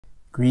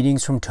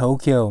Greetings from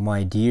Tokyo,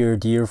 my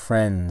dear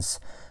friends.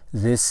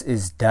 This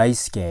is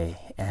Daisuke,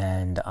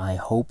 and I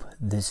hope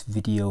this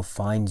video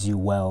finds you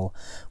well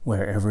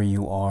wherever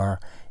you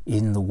are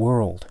in the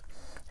world.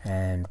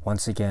 And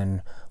once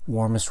again,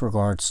 warmest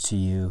regards to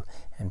you,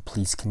 and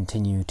please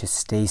continue to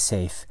stay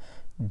safe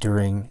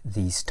during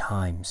these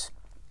times.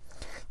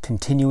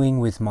 Continuing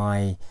with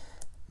my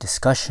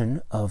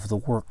discussion of the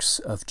works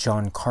of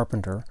John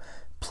Carpenter,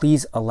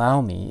 please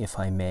allow me, if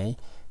I may,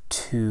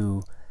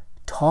 to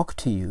talk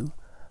to you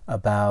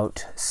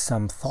about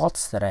some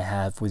thoughts that I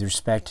have with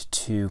respect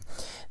to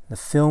the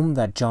film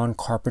that John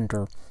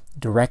Carpenter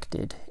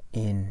directed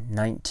in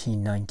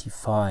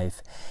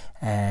 1995,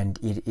 and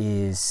it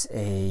is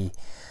a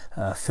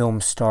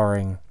film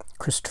starring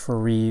Christopher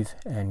Reeve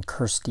and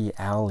Kirstie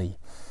Alley.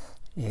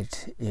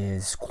 It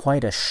is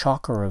quite a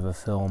shocker of a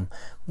film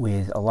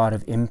with a lot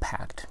of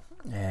impact,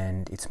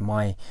 and it's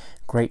my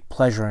great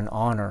pleasure and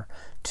honor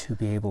to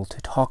be able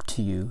to talk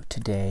to you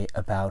today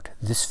about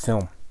this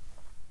film.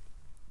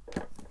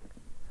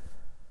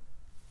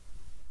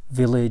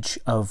 Village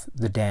of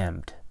the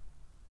Damned.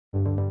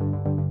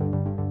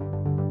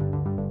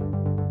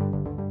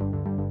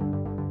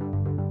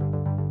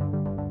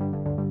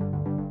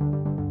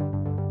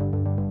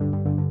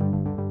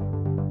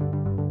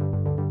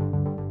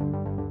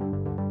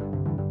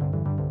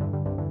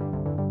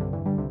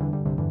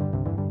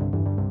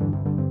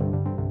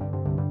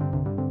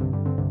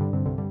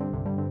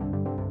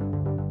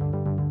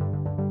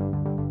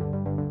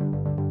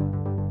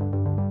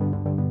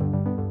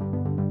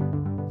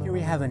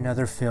 Have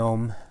another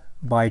film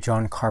by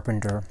John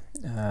Carpenter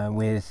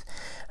with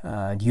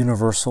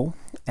Universal,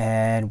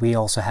 and we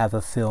also have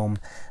a film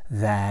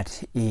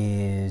that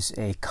is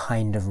a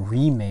kind of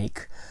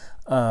remake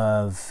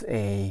of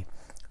a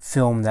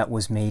film that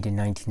was made in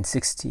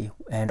 1960,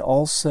 and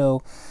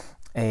also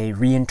a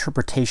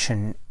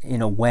reinterpretation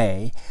in a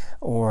way,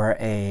 or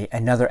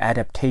another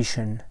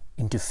adaptation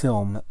into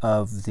film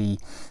of the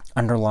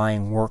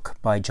underlying work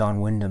by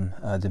John Wyndham,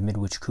 The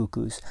Midwich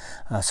Cuckoos.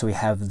 So we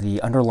have the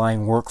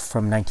underlying work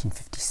from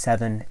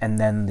 1957, and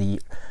then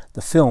the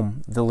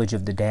film Village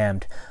of the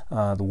Damned,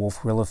 the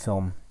Wolf Gorilla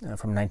film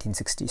from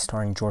 1960,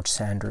 starring George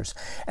Sanders.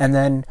 And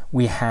then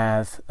we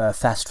have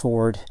fast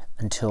forward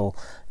until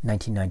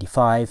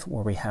 1995,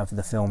 where we have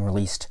the film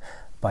released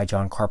by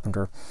John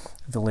Carpenter,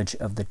 Village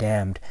of the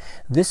Damned.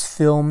 This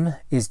film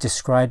is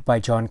described by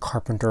John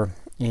Carpenter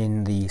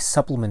in the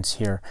supplements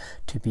here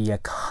to be a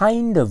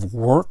kind of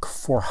work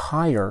for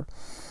hire,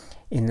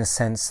 in the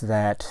sense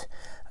that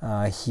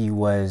he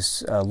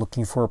was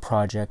looking for a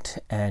project,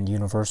 and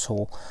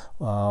Universal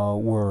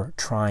were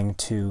trying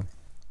to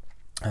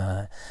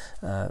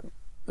sort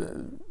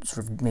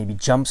of maybe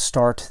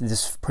jumpstart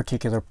this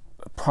particular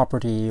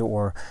property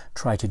or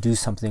try to do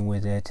something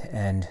with it,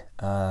 and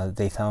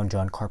they found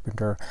John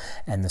Carpenter,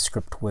 and the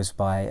script was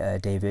by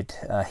David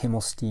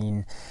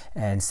Himmelstein,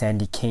 and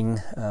Sandy King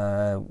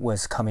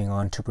was coming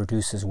on to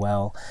produce as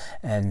well,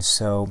 and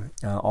so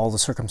all the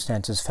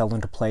circumstances fell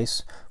into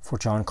place for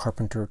John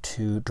Carpenter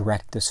to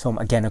direct this film,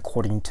 again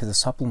according to the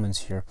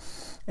supplements here.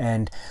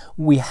 And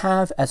we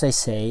have, as I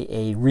say,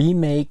 a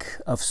remake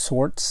of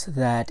sorts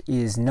that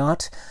is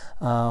not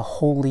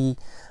wholly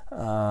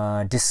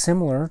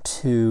dissimilar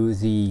to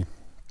the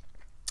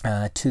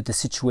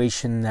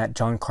situation that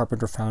John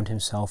Carpenter found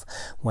himself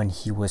when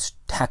he was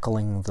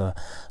tackling the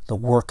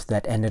work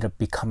that ended up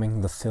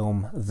becoming the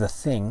film The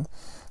Thing.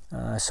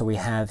 So we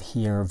have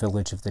here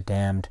Village of the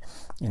Damned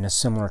in a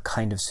similar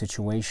kind of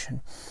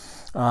situation.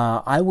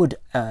 I would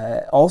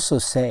also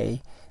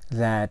say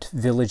that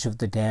Village of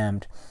the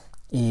Damned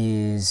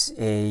is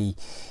a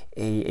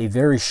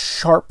very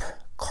sharp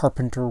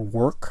Carpenter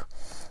work.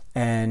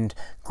 And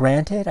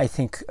granted, I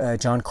think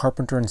John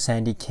Carpenter and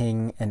Sandy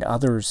King and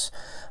others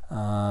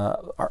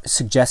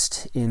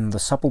suggest in the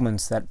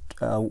supplements that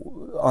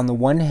on the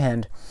one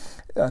hand,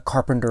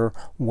 Carpenter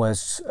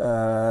was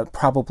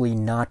probably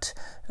not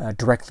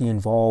directly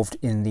involved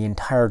in the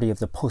entirety of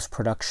the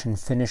post-production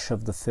finish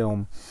of the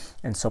film,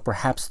 and so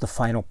perhaps the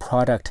final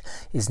product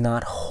is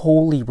not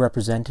wholly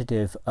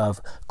representative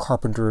of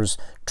Carpenter's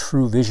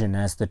true vision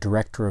as the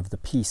director of the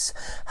piece.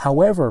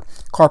 However,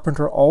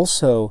 Carpenter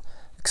also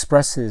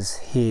expresses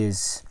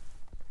his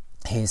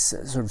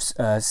sort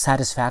of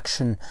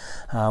satisfaction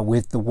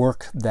with the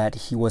work that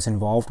he was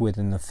involved with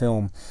in the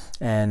film,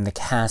 and the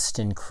cast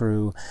and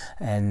crew,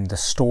 and the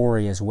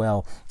story as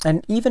well.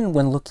 And even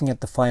when looking at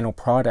the final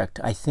product,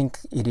 I think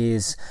it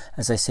is,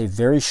 as I say,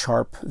 very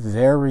sharp,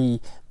 very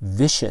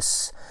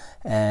vicious,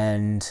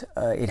 and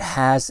it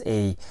has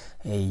a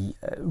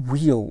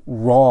real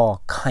raw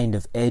kind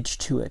of edge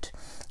to it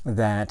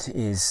that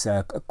is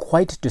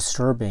quite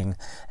disturbing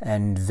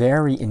and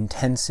very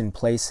intense in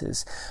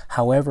places.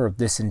 However,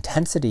 this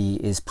intensity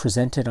is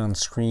presented on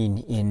screen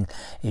in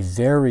a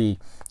very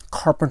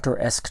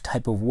Carpenter-esque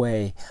type of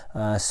way,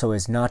 so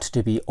as not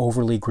to be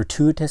overly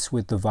gratuitous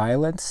with the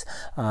violence,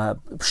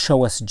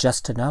 show us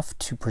just enough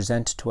to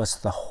present to us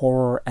the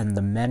horror and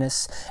the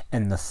menace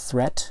and the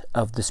threat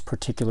of this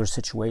particular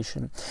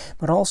situation,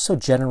 but also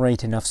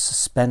generate enough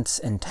suspense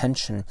and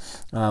tension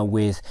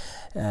with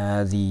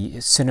the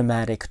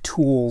cinematic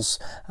tools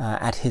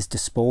at his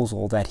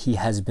disposal that he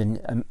has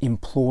been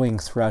employing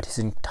throughout his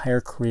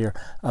entire career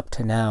up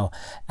to now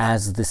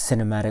as the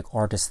cinematic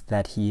artist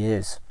that he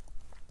is.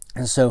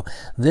 And so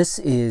this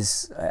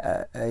is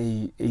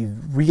a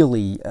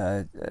really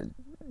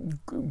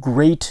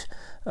great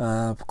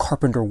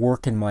Carpenter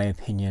work, in my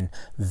opinion.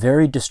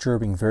 Very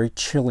disturbing, very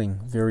chilling,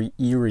 very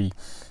eerie,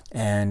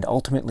 and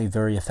ultimately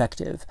very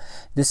effective.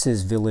 This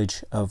is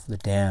Village of the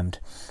Damned.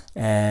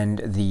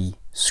 And the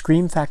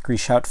Scream Factory,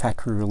 Shout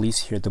Factory release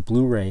here, the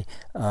Blu-ray,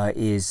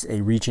 is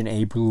a Region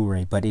A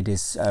Blu-ray, but it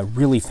is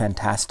really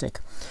fantastic.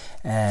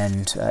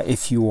 And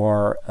if you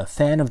are a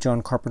fan of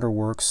John Carpenter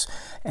works,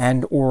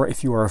 and or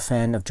if you are a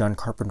fan of John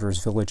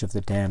Carpenter's Village of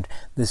the Damned,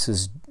 this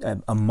is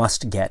a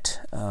must-get.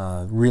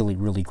 Really,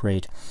 really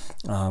great.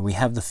 We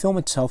have the film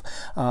itself.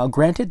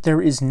 Granted,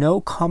 there is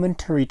no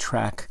commentary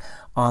track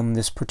on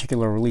this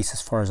particular release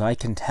as far as I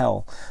can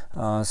tell.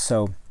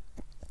 So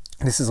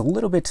this is a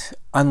little bit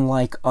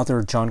unlike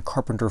other John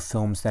Carpenter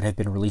films that have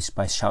been released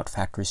by Shout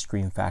Factory,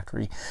 Scream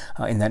Factory,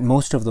 in that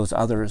most of those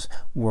others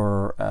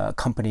were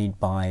accompanied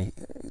by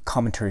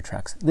commentary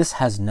tracks. This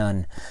has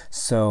none,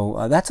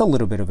 so that's a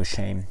little bit of a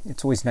shame.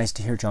 It's always nice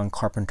to hear John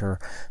Carpenter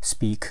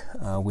speak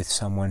with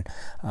someone,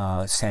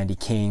 Sandy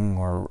King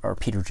or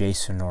Peter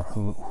Jason or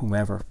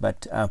whomever,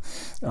 but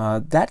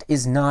that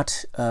is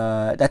not,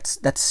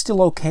 that's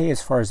still okay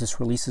as far as this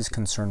release is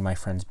concerned, my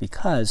friends,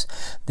 because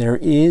there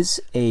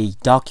is a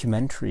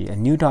documentary, a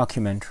new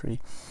documentary,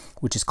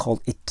 which is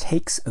called It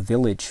Takes a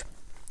Village,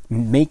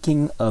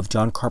 Making of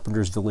John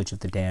Carpenter's Village of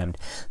the Damned.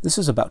 This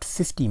is about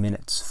 50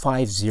 minutes,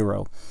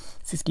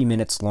 50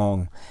 minutes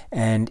long,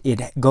 and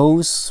it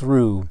goes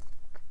through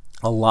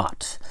a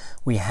lot.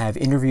 We have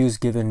interviews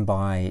given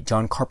by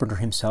John Carpenter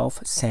himself,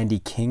 Sandy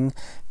King,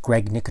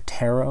 Greg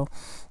Nicotero,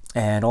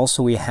 and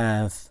also we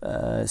have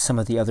some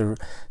of the other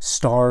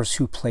stars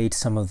who played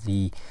some of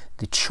the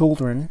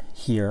children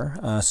here.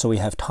 So we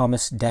have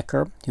Thomas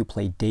Dekker, who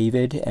played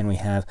David, and we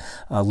have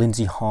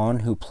Lindsay Hahn,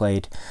 who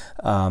played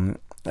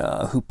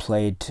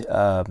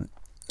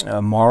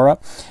Mara.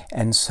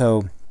 And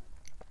so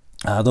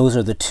those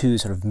are the two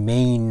sort of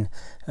main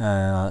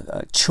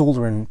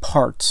children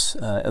parts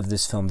of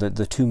this film,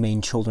 the two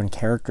main children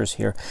characters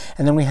here.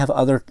 And then we have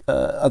other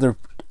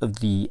of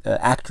the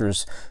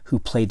actors who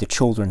played the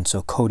children.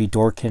 So Cody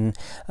Dorkin,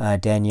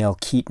 Danielle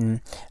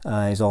Keaton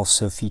is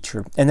also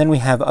featured. And then we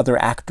have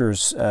other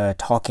actors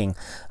talking,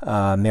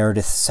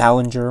 Meredith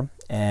Salinger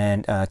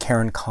and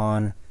Karen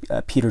Kahn,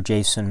 Peter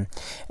Jason,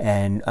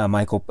 and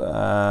Michael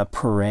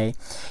Pere.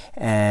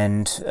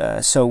 And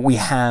so we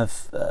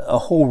have a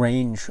whole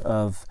range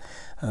of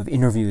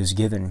interviews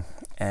given,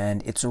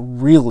 and it's a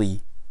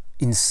really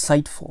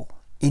insightful,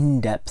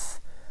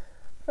 in-depth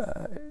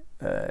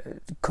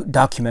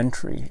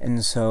documentary.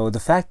 And so the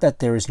fact that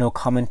there is no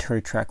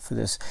commentary track for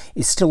this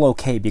is still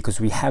okay, because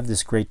we have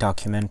this great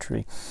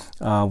documentary.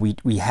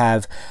 We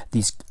have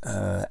these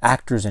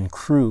actors and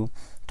crew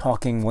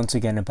talking once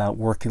again about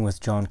working with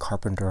John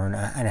Carpenter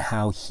and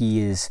how he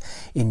is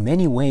in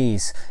many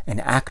ways an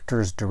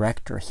actor's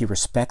director. He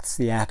respects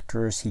the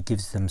actors, he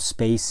gives them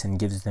space and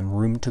gives them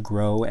room to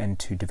grow and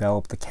to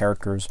develop the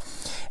characters,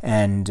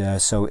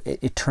 and so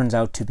it turns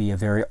out to be a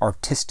very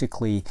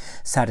artistically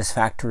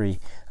satisfactory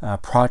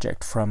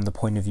project from the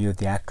point of view of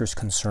the actors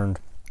concerned.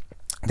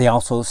 They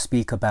also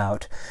speak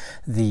about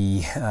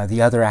the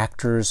other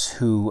actors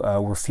who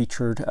were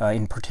featured.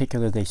 In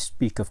particular, they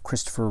speak of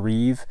Christopher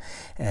Reeve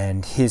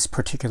and his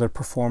particular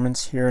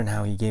performance here, and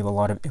how he gave a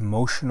lot of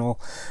emotional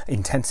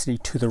intensity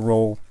to the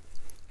role,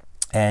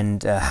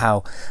 and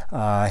how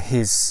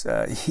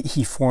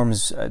he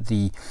forms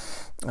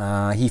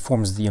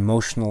the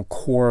emotional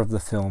core of the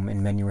film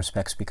in many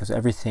respects, because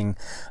everything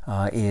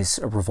is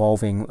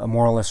revolving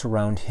more or less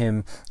around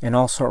him, and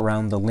also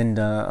around the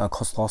Linda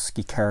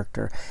Kozlowski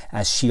character,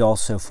 as she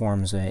also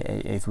forms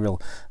a real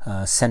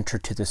center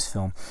to this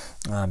film,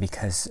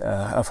 because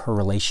of her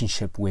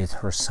relationship with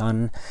her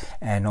son,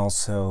 and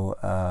also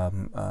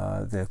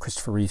the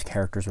Christopher Reeve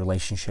character's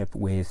relationship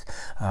with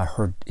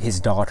his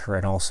daughter,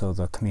 and also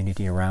the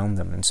community around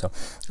them. And so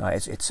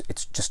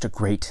it's just a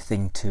great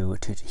thing to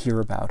hear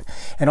about.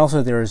 And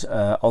also there's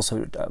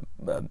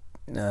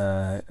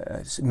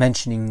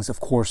mentionings, of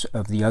course,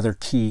 of the other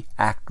key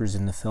actors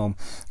in the film.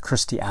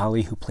 Kirstie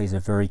Alley, who plays a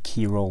very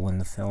key role in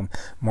the film.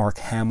 Mark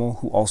Hamill,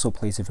 who also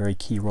plays a very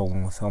key role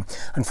in the film.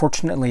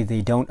 Unfortunately,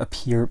 they don't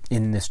appear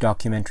in this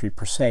documentary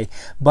per se,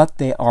 but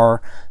they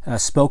are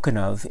spoken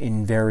of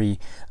in very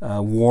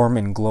warm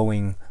and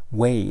glowing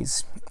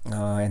ways.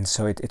 And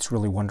so it's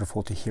really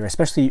wonderful to hear,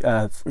 especially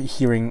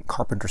hearing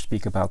Carpenter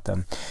speak about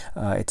them.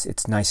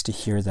 It's nice to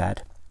hear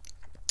that.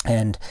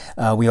 And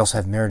we also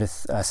have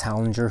Meredith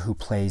Salinger, who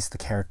plays the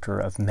character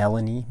of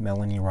Melanie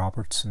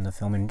Roberts in the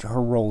film, and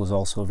her role is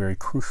also a very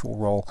crucial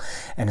role.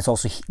 And it's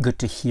also good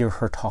to hear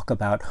her talk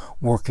about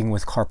working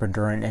with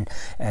Carpenter.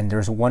 And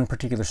there's one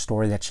particular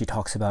story that she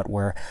talks about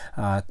where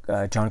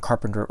John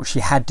Carpenter,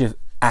 she had to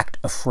act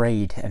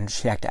afraid and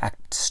she had to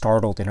act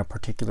startled in a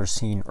particular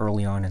scene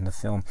early on in the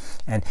film,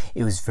 and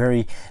it was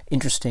very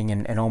interesting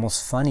and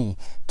almost funny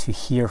to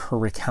hear her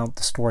recount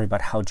the story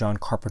about how John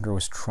Carpenter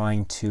was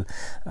trying to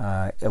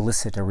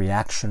elicit a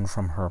reaction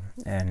from her.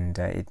 And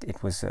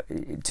it was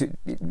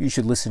you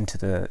should listen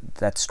to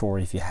that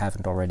story if you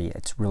haven't already.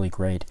 It's really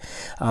great.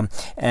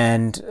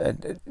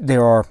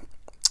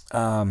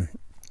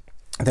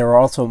 There are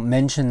also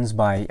mentions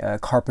by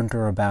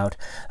Carpenter about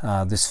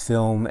this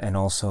film and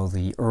also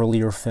the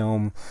earlier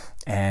film,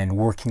 and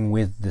working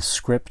with the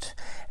script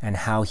and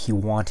how he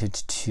wanted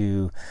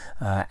to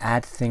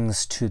add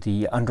things to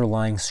the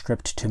underlying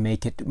script to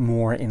make it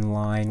more in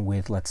line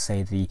with, let's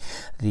say, the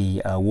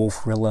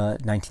Wolf-Rilla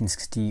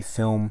 1960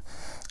 film.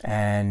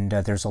 And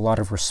there's a lot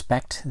of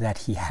respect that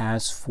he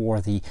has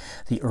for the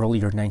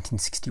earlier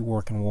 1960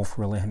 work in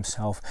Wolf-Rilla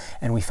himself.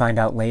 And we find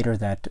out later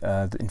that,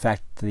 in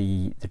fact,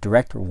 the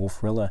director,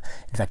 Wolf-Rilla,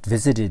 in fact,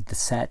 visited the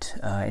set.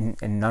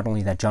 And not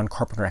only that, John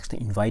Carpenter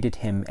actually invited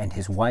him and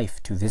his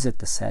wife to visit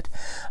the set,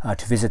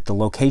 to visit the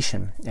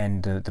location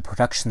and the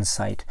production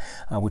site,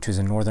 which was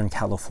in Northern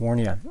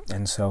California.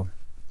 And so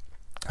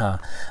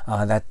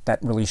that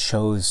really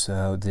shows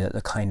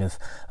the kind of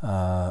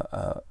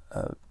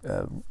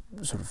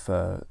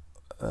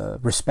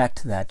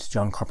respect that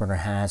John Carpenter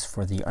has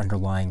for the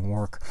underlying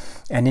work.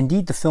 And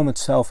indeed, the film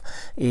itself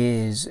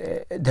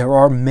there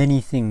are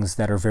many things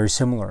that are very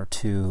similar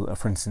to,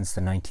 for instance,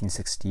 the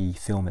 1960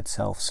 film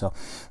itself. So,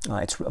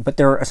 but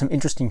there are some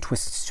interesting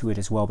twists to it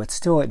as well. But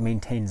still, it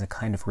maintains a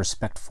kind of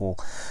respectful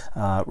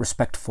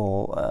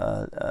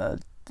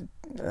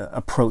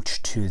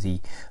approach to the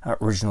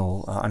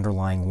original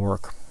underlying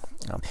work.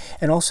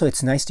 And also,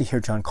 it's nice to hear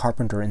John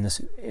Carpenter in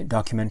this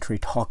documentary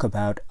talk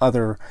about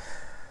other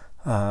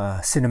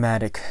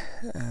cinematic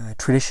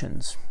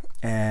traditions.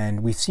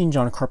 And we've seen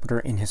John Carpenter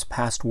in his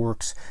past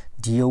works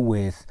deal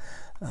with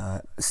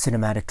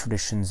cinematic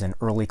traditions and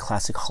early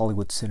classic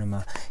Hollywood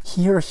cinema.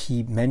 Here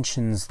he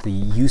mentions the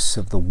use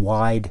of the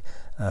wide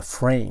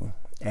frame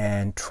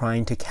and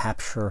trying to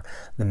capture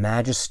the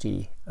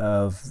majesty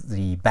of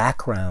the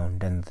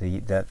background and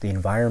the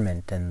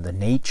environment and the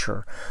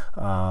nature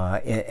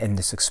in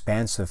this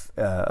expanse of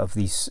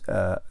this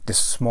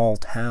small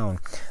town,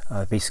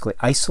 basically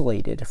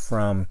isolated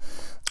from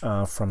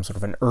sort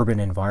of an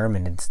urban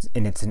environment.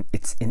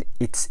 It's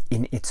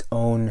in its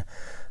own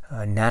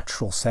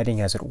natural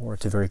setting, as it were.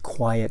 It's a very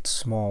quiet,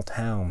 small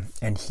town.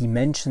 And he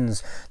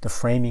mentions the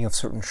framing of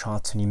certain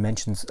shots, and he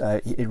mentions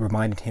it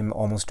reminded him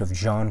almost of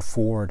John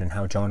Ford and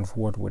how John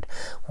Ford would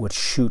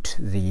shoot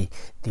the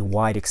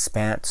wide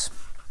expanse.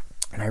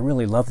 And I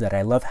really love that.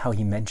 I love how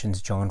he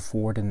mentions John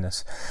Ford in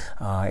this.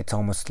 It's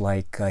almost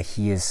like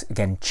he is,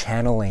 again,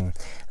 channeling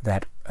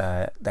that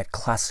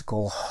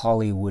classical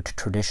Hollywood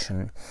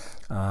tradition.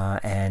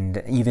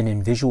 And even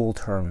in visual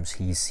terms,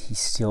 he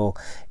still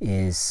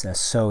is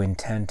so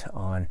intent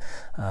on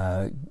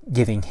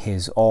giving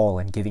his all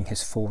and giving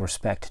his full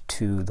respect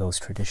to those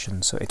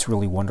traditions. So it's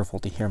really wonderful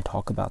to hear him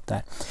talk about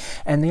that.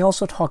 And they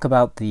also talk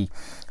about the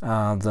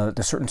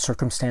certain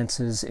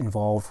circumstances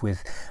involved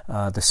with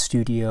the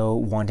studio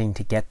wanting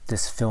to get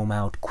this film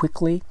out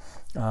quickly.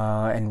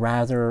 And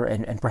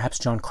perhaps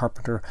John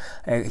Carpenter,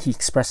 he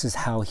expresses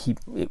how he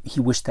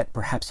wished that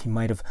perhaps he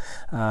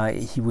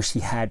wished he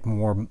had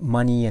more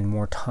money and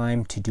more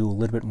time to do a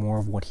little bit more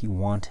of what he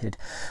wanted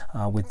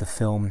with the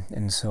film.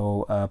 And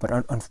so,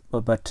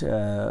 but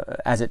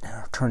as it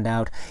turned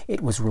out, it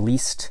was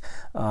released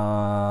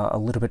a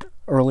little bit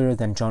earlier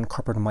than John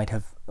Carpenter might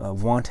have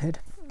wanted.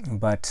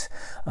 But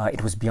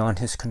it was beyond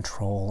his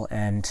control,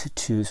 and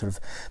to sort of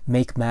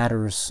make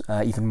matters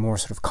even more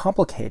sort of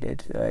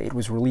complicated, it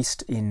was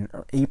released in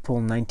April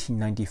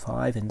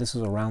 1995, and this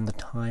is around the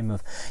time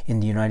of, in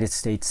the United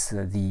States,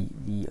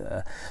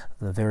 the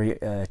very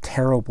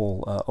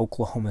terrible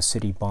Oklahoma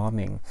City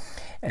bombing.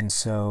 And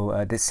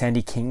so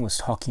Sandy King was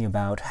talking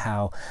about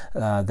how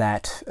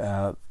that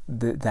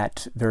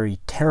very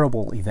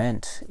terrible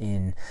event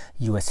in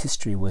U.S.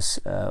 history was,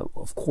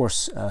 of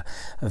course,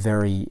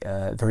 very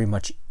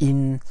much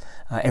in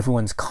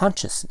everyone's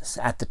consciousness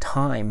at the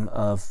time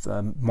of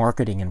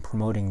marketing and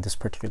promoting this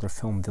particular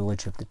film,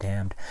 Village of the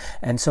Damned.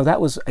 And so that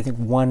was, I think,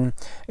 one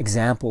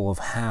example of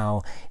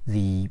how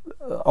the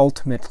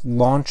ultimate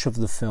launch of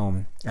the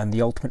film and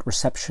the ultimate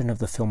reception of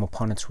the film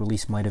upon its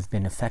release might have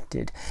been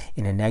affected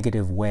in a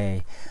negative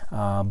way.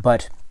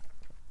 But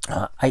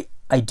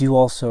I do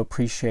also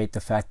appreciate the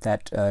fact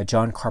that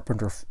John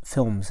Carpenter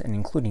films, and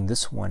including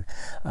this one,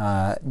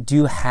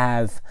 do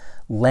have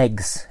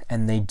legs,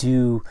 and they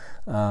do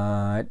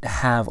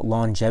have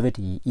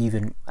longevity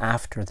even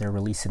after their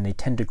release, and they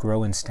tend to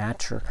grow in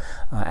stature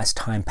as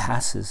time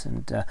passes.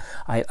 And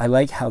I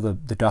like how the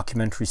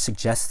documentary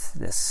suggests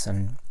this.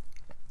 And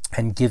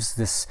and gives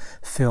this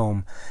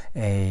film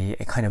a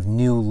kind of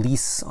new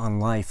lease on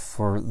life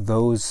for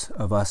those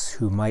of us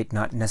who might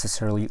not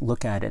necessarily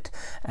look at it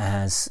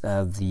as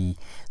the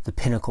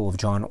pinnacle of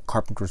John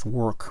Carpenter's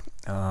work.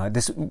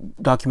 This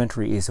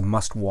documentary is a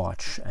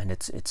must-watch, and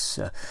it's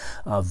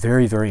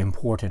very, very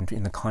important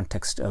in the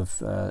context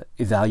of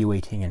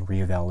evaluating and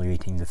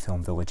re-evaluating the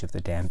film Village of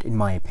the Damned, in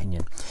my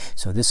opinion.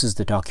 So this is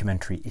the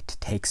documentary, It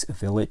Takes a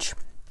Village.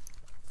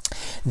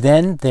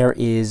 Then there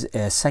is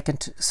a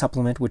second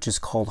supplement which is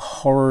called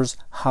Horror's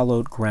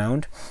Hallowed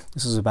Ground.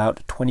 This is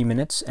about 20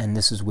 minutes, and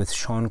this is with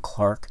Sean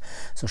Clark.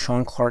 So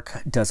Sean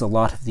Clark does a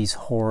lot of these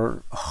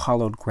Horror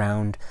Hallowed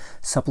Ground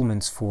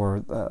supplements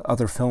for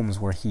other films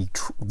where he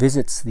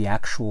visits the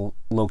actual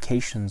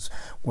locations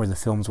where the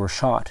films were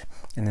shot.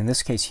 And in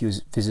this case, he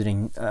was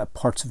visiting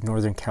parts of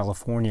Northern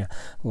California,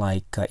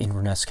 like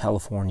Inverness,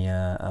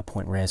 California,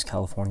 Point Reyes,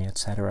 California,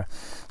 etc.,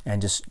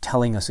 and just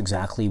telling us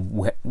exactly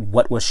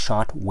what was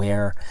shot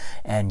where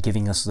and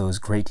giving us those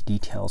great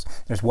details.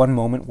 There's one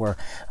moment where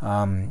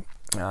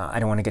I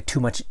don't want to get too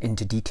much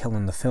into detail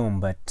in the film,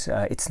 but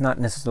it's not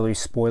necessarily a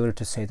spoiler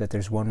to say that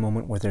there's one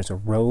moment where there's a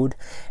road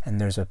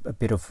and there's a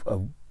bit of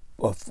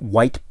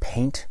white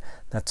paint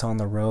that's on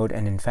the road,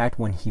 and in fact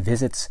when he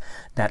visits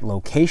that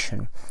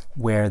location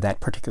where that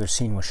particular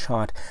scene was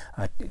shot,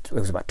 it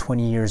was about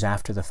 20 years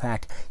after the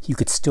fact, you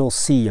could still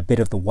see a bit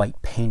of the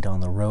white paint on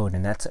the road,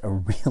 and that's a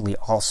really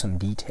awesome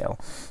detail.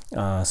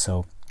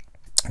 So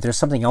there's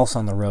something else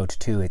on the road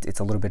too. It's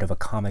a little bit of a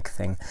comic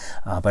thing,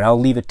 but I'll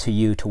leave it to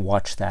you to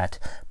watch that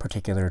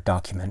particular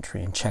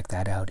documentary and check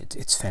that out.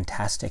 It's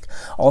fantastic.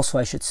 Also,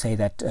 I should say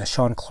that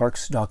Sean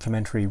Clark's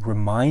documentary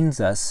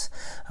reminds us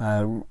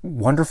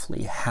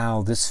wonderfully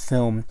how this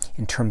film,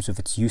 in terms of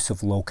its use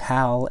of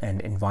locale and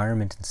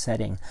environment and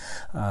setting,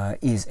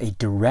 is a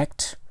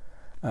direct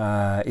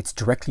it's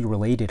directly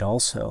related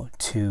also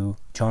to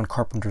John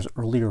Carpenter's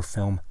earlier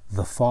film,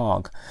 The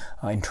Fog,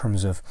 in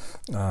terms of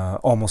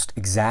almost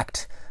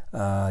exact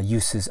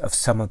uses of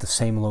some of the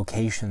same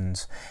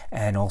locations,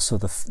 and also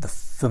the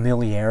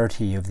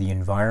familiarity of the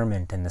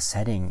environment and the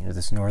setting. You know,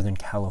 this Northern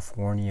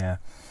California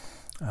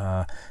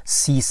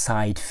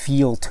seaside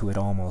feel to it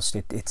almost.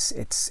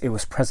 It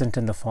was present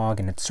in The Fog,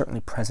 and it's certainly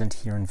present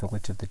here in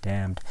Village of the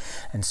Damned.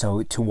 And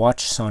so to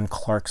watch Sean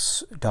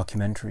Clark's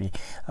documentary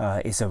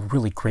is a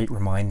really great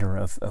reminder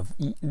of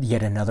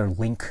yet another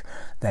link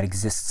that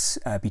exists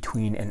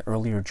between an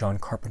earlier John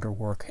Carpenter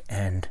work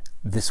and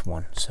this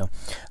one. So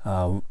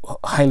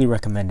highly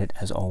recommend it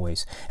as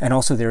always. And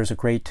also there's a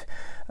great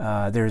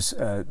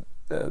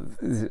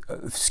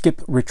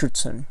Skip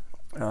Richardson,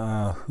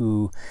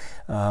 who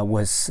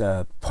was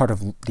part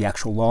of the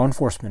actual law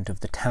enforcement of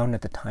the town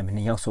at the time, and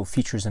he also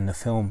features in the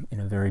film in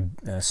a very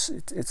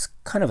it's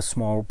kind of a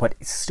small but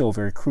it's still a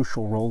very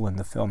crucial role in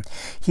the film.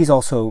 He's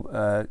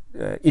also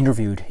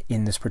interviewed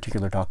in this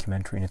particular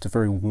documentary, and it's a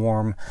very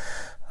warm,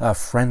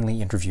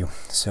 friendly interview.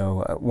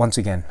 So once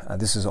again,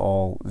 this is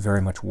all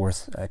very much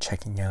worth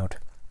checking out.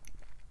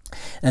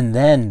 And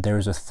then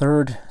there's a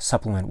third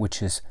supplement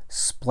which is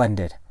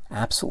splendid.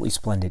 Absolutely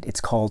splendid.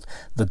 It's called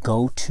The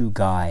Go-To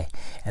Guy,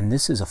 and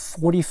this is a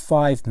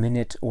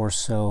 45-minute or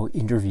so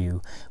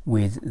interview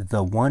with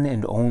the one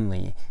and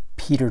only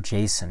Peter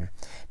Jason.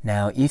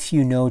 Now, if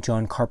you know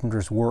John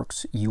Carpenter's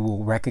works, you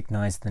will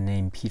recognize the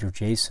name Peter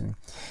Jason,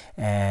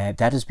 and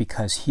that is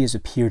because he has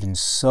appeared in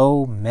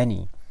so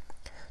many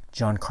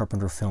John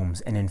Carpenter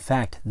films. And in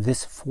fact,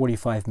 this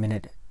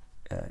 45-minute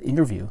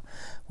interview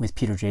with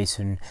Peter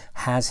Jason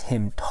has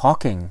him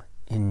talking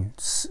in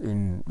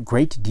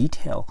great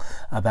detail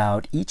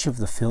about each of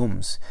the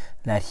films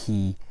that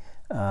he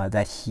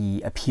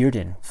appeared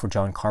in for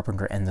John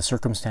Carpenter, and the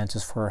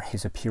circumstances for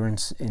his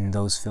appearance in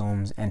those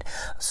films, and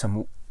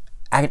some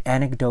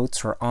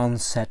anecdotes or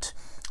on-set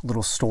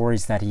little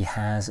stories that he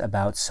has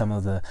about some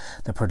of the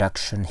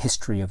production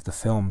history of the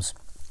films.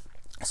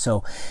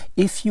 So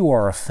if you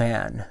are a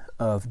fan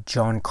of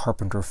John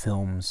Carpenter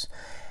films,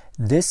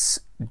 this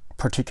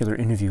particular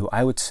interview,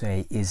 I would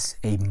say, is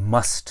a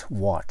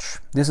must-watch.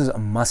 This is a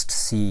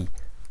must-see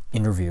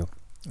interview.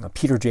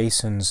 Peter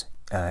Jason's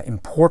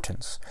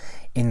importance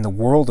in the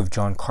world of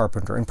John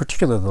Carpenter, in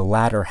particular the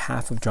latter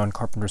half of John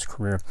Carpenter's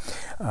career,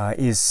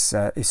 is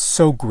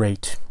so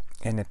great,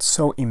 and it's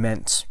so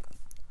immense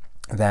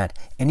that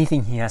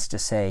anything he has to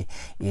say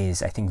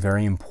is, I think,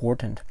 very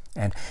important.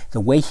 And the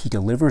way he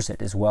delivers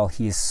it as well,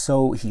 he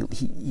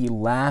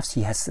laughs.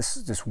 He has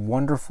this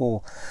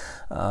wonderful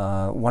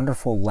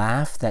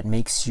laugh that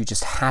makes you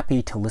just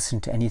happy to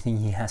listen to anything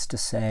he has to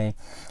say.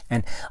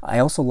 And I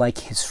also like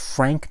his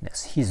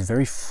frankness. He's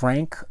very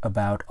frank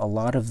about a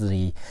lot of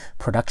the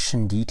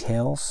production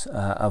details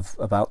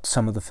about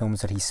some of the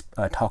films that he's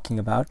talking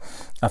about.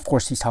 Of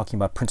course, he's talking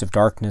about Prince of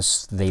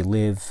Darkness, They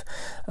Live,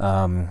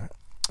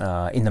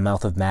 In the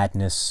Mouth of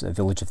Madness,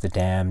 Village of the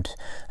Damned,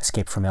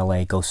 Escape from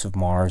L.A., Ghosts of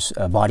Mars,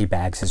 Body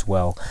Bags as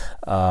well,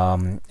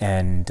 and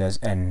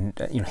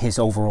you know, his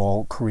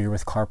overall career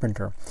with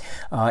Carpenter.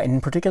 And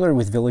in particular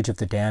with Village of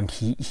the Damned,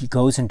 he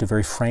goes into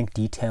very frank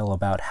detail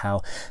about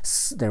how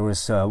there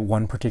was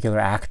one particular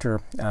actor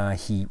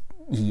he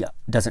he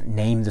doesn't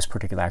name this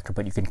particular actor,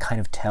 but you can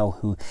kind of tell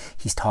who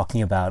he's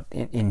talking about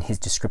in his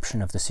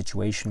description of the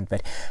situation,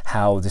 but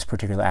how this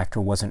particular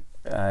actor wasn't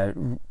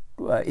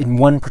in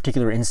one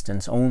particular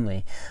instance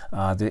only,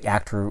 the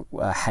actor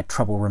had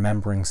trouble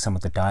remembering some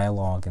of the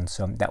dialogue, and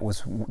so that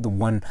was the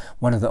one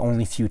of the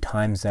only few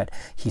times that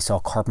he saw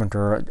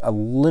Carpenter a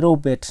little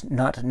bit,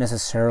 not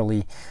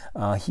necessarily,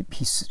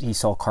 he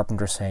saw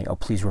Carpenter say, "Oh,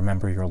 please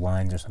remember your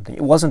lines," or something.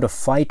 It wasn't a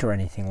fight or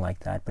anything like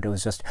that, but it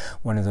was just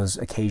one of those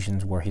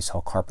occasions where he saw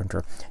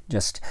Carpenter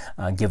just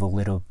give a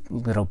little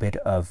bit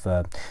of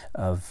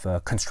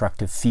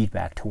constructive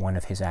feedback to one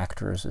of his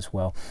actors as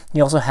well.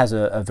 He also has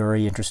a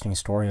very interesting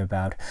story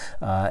about,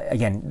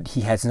 again,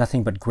 he has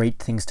nothing but great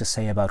things to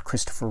say about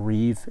Christopher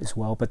Reeve as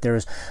well, but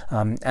there's,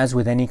 as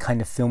with any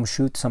kind of film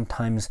shoot,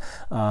 sometimes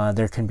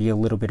there can be a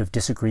little bit of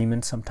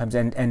disagreement sometimes,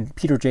 and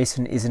Peter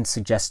Jason isn't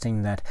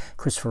suggesting that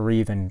Christopher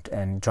Reeve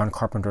and John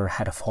Carpenter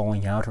had a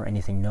falling out or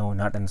anything. No,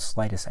 not in the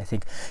slightest. I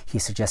think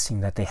he's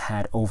suggesting that they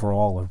had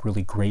overall a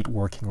really great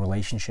working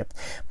relationship,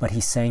 but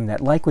he's saying that,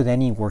 like with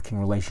any working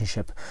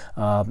relationship,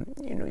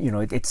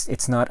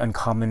 it's not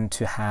uncommon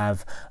to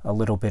have a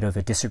little bit of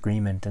a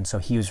disagreement, and so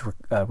he was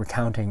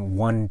recounting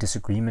one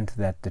disagreement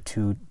that the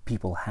two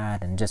people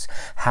had, and just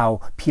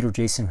how Peter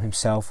Jason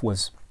himself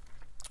was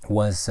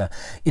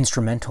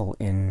instrumental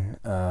in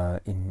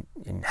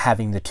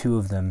having the two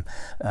of them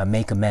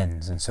make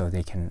amends, and so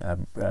they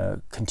can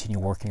continue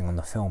working on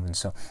the film. And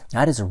so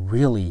that is a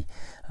really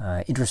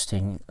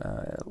interesting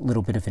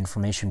little bit of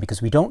information,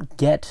 because we don't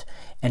get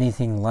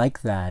anything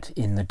like that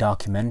in the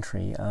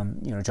documentary.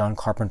 John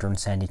Carpenter and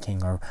Sandy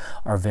King are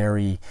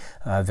very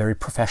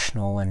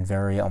professional and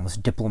very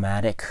almost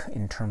diplomatic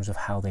in terms of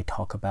how they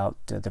talk about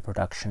the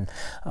production,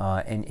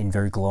 in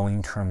very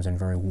glowing terms and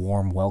very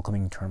warm,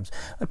 welcoming terms.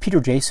 Peter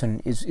Jason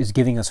is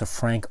giving us a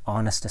frank,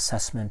 honest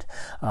assessment,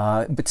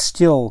 but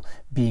still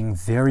being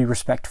very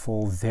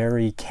respectful,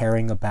 very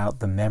caring about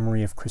the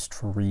memory of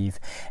Christopher Reeve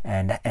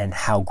and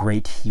how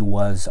great he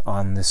was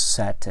on this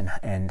set,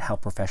 and how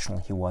professional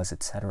he was,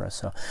 etc.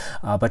 So,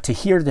 but to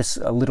hear this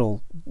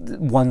little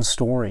one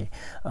story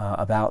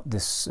about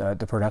this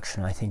the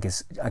production, I think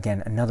is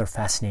again another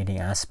fascinating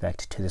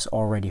aspect to this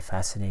already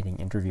fascinating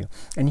interview.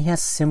 And he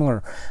has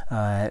similar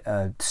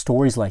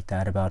stories like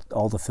that about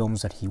all the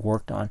films that he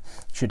worked on.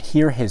 You should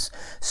hear his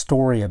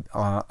story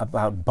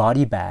about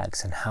Body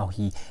Bags and how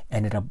he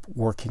ended up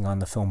working on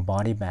the film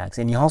Body Bags.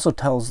 And he also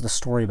tells the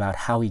story about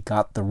how he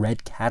got the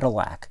red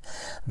Cadillac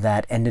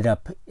that ended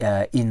up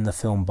in the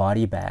film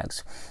Body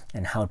Bags,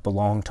 and how it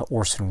belonged to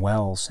Orson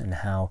Welles, and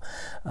how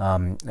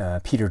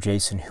Peter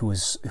Jason, who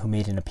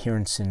made an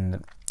appearance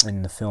in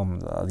the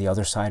film The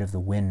Other Side of the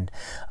Wind,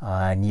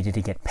 needed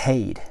to get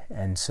paid,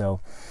 and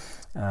so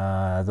he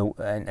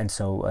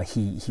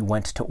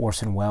went to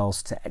Orson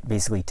Welles to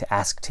basically to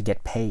ask to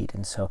get paid,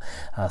 and so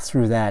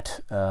through that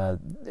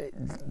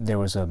there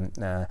was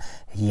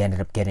he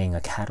ended up getting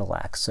a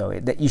Cadillac. So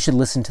that you should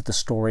listen to the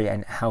story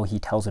and how he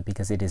tells it,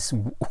 because it is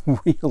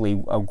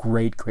really a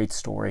great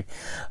story,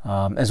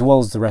 as well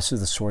as the rest of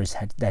the stories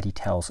that he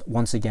tells.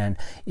 Once again,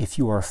 if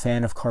you are a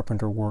fan of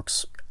Carpenter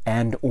works,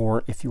 and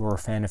or if you are a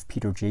fan of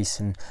Peter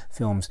Jason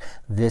films,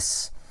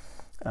 this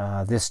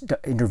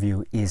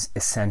interview is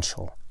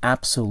essential,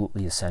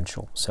 absolutely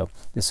essential. So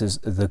this is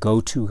the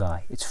go-to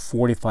guy. It's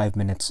 45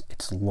 minutes,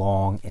 it's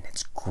long, and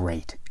it's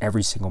great.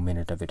 Every single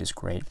minute of it is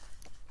great.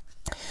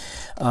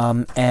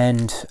 Then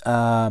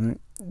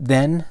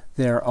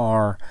there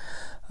are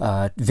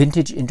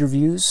vintage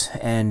interviews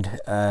and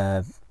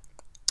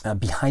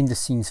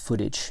behind-the-scenes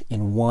footage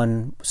in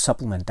one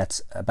supplement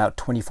that's about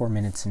 24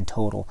 minutes in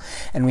total.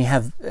 And we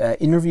have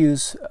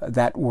interviews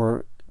that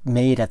were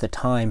made at the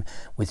time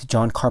with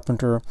John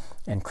Carpenter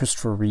and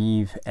Christopher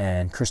Reeve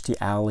and Kirstie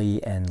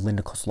Alley and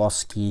Linda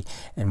Kozlowski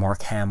and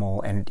Mark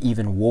Hamill and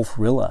even Wolf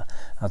Rilla,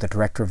 the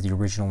director of the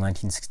original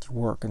 1960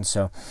 work. And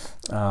so,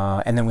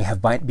 and then we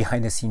have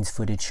behind-the-scenes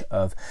footage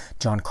of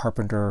John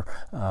Carpenter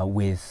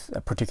with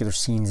particular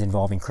scenes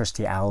involving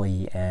Kirstie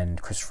Alley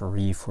and Christopher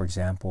Reeve, for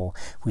example.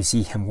 We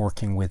see him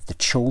working with the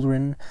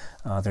children.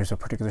 There's a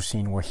particular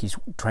scene where he's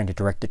trying to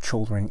direct the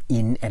children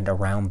in and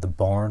around the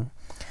barn.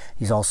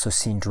 He's also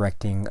seen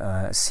directing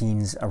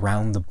scenes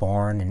around the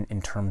barn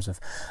in terms of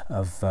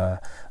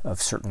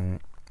certain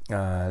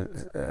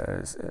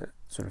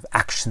sort of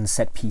action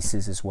set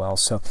pieces as well.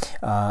 So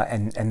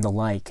and the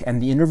like.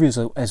 And the interviews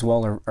as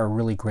well are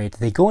really great.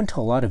 They go into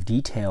a lot of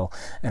detail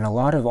and a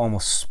lot of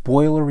almost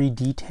spoilery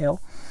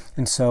detail.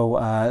 And so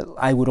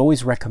I would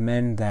always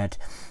recommend that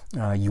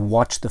you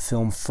watch the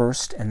film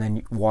first and then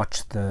you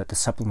watch the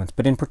supplements.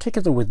 But in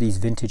particular with these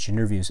vintage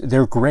interviews,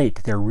 they're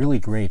great. They're really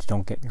great,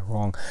 don't get me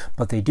wrong.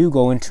 But they do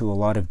go into a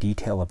lot of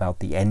detail about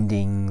the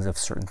endings of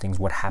certain things,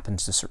 what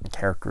happens to certain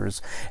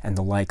characters and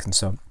the like. And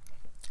so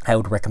I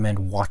would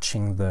recommend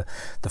watching the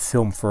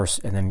film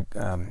first and then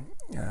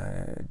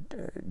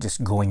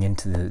just going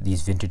into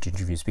these vintage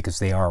interviews, because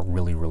they are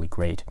really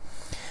great.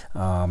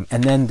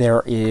 And then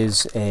there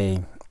is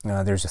a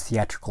there's a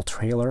theatrical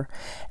trailer,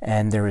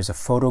 and there is a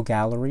photo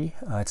gallery.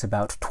 It's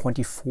about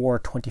 24,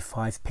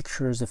 25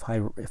 pictures, if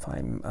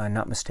I'm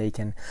not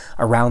mistaken,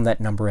 around that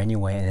number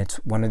anyway. And it's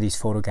one of these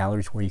photo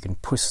galleries where you can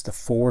push the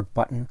forward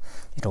button.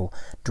 It'll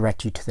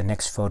direct you to the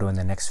next photo and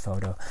the next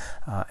photo,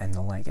 and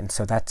the like. And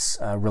so that's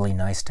really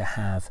nice to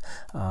have.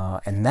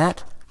 And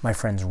that, my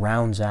friends,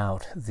 rounds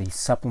out the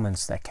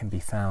supplements that can be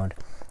found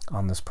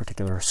on this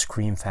particular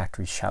Scream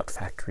Factory, Shout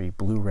Factory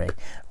Blu-ray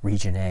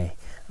Region A.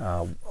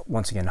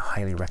 Once again,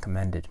 highly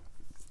recommended.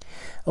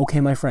 Okay,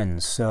 my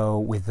friends, so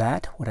with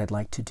that, what I'd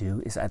like to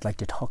do is I'd like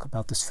to talk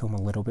about this film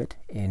a little bit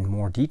in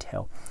more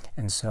detail.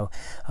 And so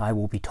I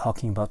will be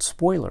talking about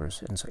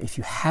spoilers. And so if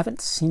you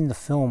haven't seen the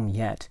film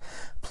yet,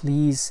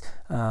 please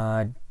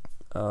turn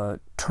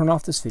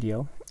off this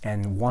video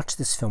and watch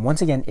this film.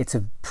 Once again, it's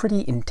a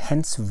pretty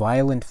intense,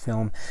 violent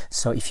film.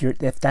 So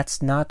if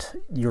that's not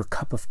your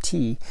cup of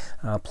tea,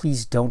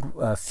 please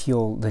don't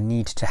feel the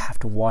need to have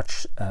to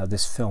watch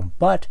this film.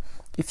 But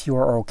if you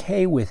are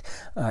okay with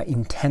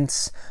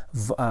intense,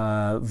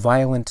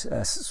 violent,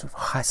 sort of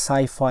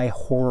sci-fi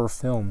horror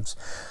films,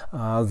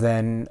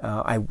 then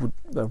I would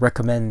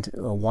recommend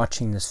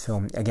watching this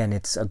film. Again,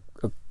 it's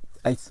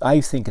I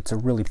think it's a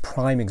really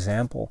prime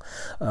example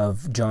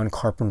of John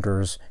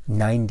Carpenter's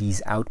 90s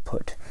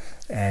output,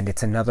 and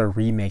it's another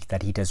remake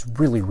that he does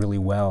really, really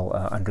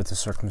well under the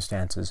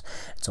circumstances.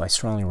 So I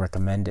strongly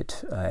recommend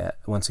it,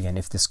 once again,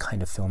 if this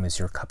kind of film is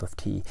your cup of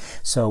tea.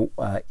 So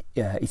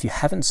if you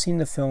haven't seen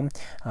the film,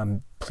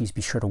 please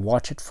be sure to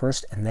watch it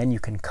first, and then you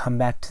can come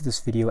back to this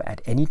video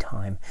at any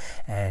time,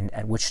 and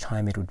at which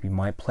time it would be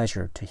my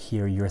pleasure to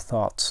hear your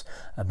thoughts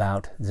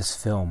about this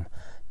film,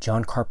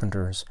 John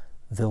Carpenter's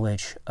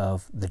Village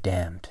of the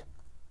Damned.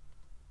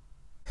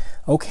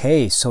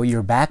 Okay, so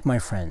you're back, my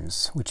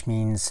friends, which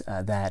means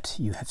that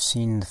you have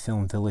seen the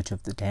film Village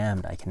of the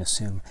Damned, I can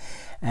assume.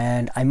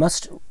 And I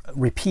must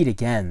repeat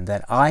again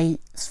that I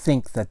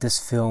think that this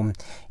film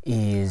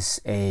is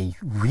a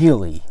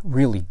really,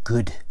 really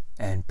good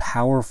and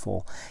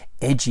powerful,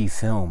 edgy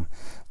film.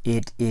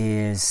 It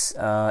is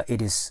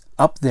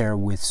up there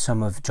with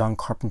some of John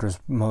Carpenter's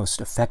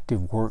most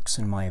effective works,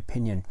 in my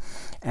opinion.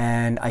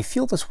 And I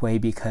feel this way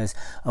because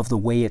of the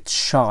way it's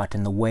shot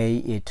and the way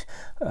it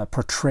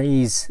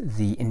portrays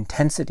the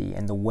intensity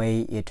and the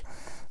way it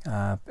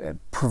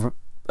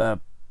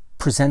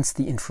presents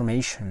the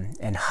information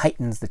and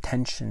heightens the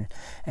tension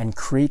and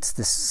creates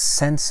this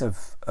sense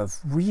of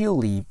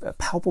really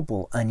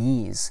palpable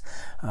unease,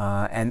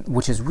 and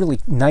which is really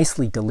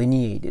nicely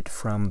delineated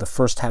from the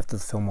first half of the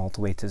film all the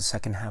way to the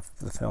second half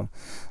of the film.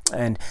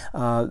 And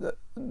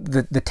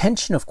the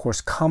tension, of course,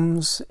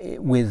 comes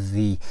with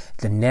the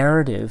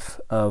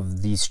narrative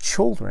of these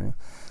children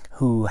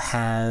who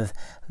have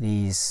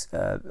these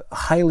they're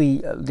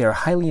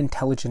highly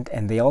intelligent,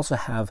 and they also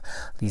have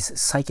these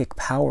psychic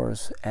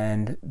powers,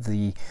 and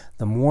the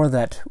more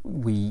that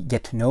we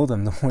get to know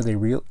them, the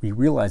more we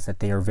realize that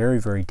they are very,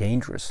 very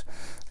dangerous,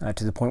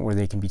 to the point where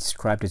they can be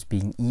described as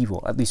being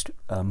evil, at least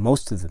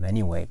most of them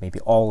anyway, maybe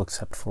all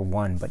except for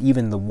one. But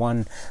even the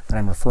one that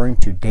I'm referring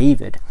to,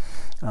 David,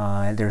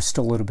 there's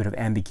still a little bit of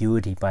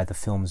ambiguity by the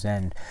film's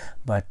end.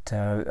 But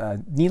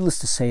needless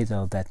to say,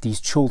 though, that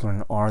these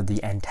children are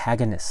the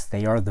antagonists.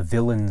 They are the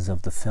villains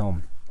of the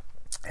film.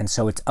 And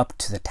so it's up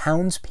to the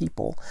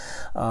townspeople,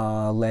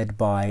 led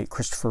by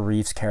Christopher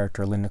Reeve's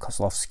character, Linda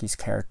Kozlovsky's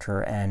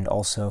character, and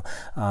also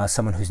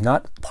someone who's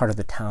not part of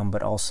the town,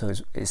 but also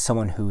is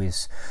someone who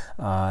is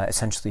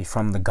essentially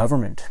from the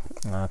government,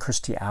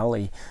 Kirstie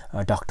Alley,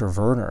 Dr.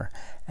 Werner,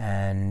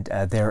 and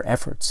their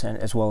efforts, and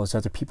as well as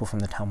other people from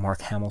the town,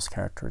 Mark Hamill's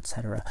character,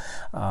 etc.,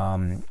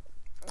 and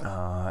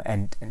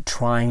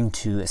trying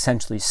to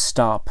essentially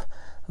stop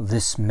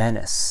this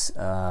menace,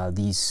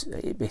 these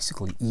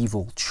basically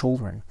evil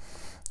children,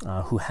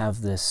 who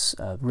have this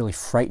really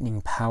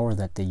frightening power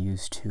that they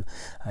use to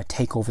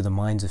take over the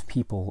minds of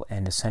people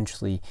and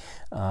essentially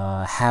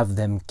have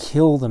them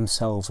kill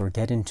themselves or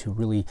get into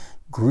really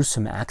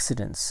gruesome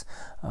accidents.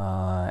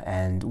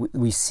 And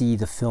we see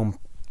the film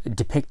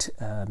depict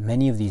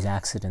many of these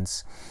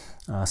accidents.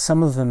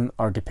 Some of them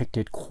are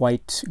depicted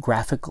quite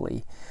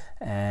graphically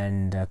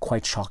and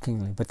quite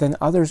shockingly, but then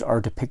others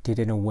are depicted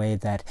in a way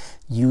that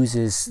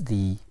uses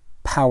the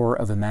power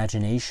of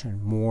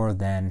imagination more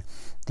than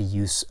the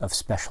use of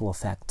special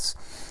effects.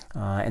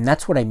 And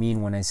that's what I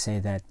mean when I say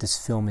that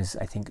this film is,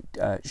 I think,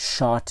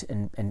 shot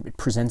and it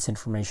presents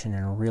information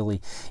in a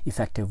really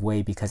effective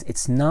way, because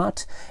it's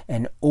not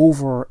an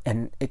overly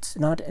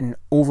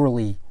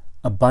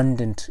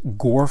abundant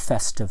gore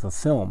fest of a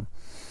film.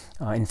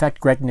 In fact,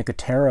 Greg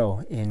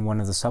Nicotero, in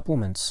one of the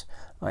supplements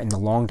in the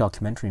long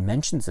documentary,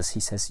 mentions this. He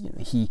says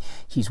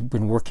he's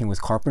been working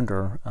with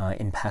Carpenter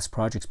in past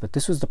projects, but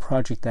this was the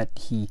project that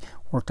he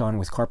worked on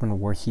with Carpenter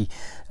where he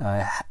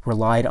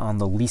relied on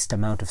the least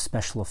amount of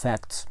special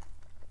effects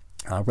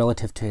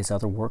relative to his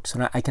other works.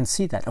 And I can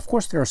see that. Of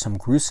course, there are some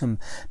gruesome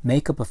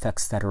makeup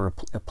effects that are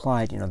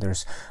applied. You know,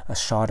 there's a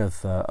shot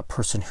of a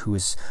person who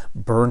is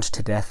burned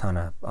to death on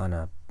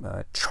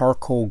a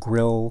charcoal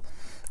grill,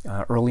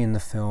 early in the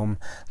film.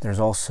 There's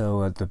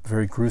also the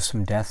very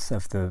gruesome death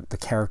of the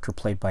character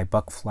played by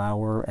Buck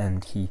Flower,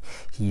 and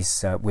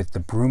he's with the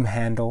broom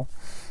handle,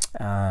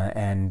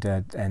 and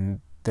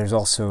there's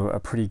also a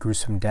pretty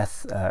gruesome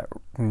death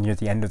near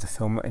the end of the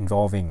film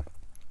involving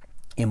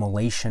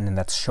immolation, and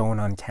that's shown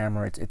on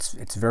camera.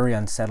 It's very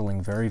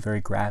unsettling, very,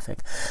 very graphic.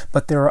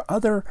 But there are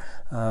other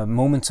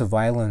moments of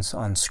violence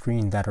on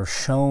screen that are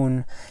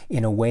shown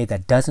in a way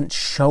that doesn't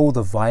show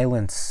the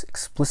violence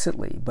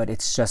explicitly, but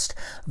it's just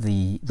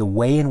the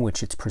way in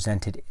which it's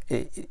presented.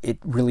 It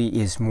really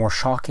is more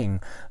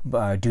shocking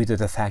due to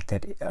the fact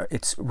that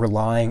it's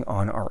relying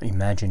on our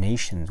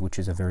imaginations, which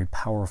is a very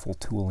powerful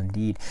tool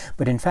indeed.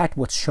 But in fact,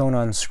 what's shown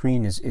on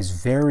screen is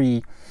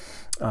very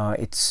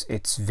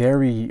it's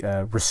very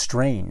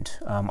restrained.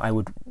 I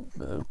would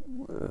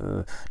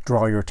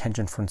draw your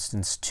attention, for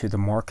instance, to the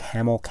Mark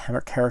Hamill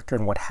character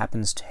and what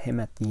happens to him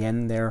at the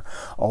end there.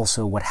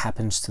 Also, what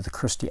happens to the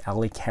Kirstie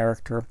Alley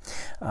character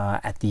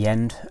at the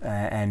end.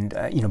 And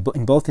you know,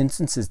 in both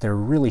instances, they're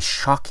really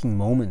shocking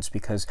moments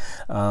because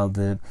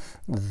the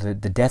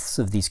deaths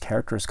of these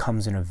characters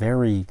comes in a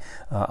very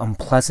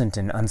unpleasant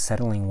and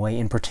unsettling way.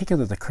 In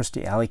particular, the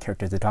Kirstie Alley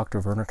character, the Dr.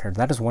 Werner character,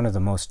 that is one of the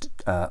most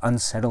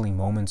unsettling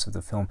moments of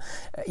the film.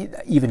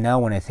 Even now,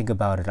 when I think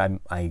about it,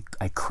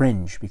 I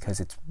cringe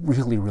because it's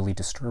really, really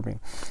disturbing.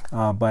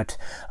 But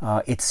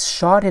it's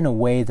shot in a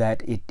way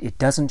that it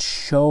doesn't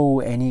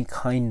show any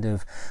kind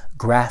of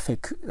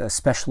graphic,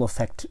 special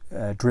effect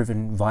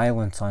driven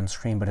violence on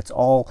screen, but it's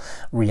all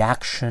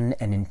reaction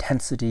and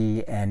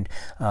intensity and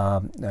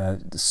the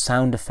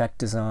sound effect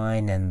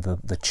design and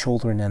the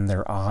children and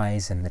their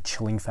eyes and the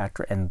chilling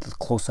factor and the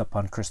close-up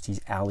on Kirstie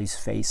Alley's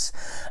face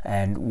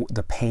and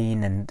the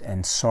pain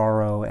and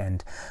sorrow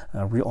and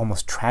real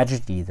almost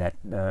tragedy that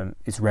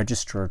is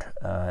registered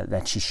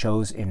that she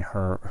shows in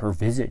her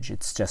visage.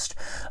 It's just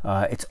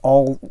it's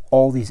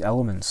all these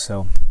elements.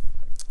 So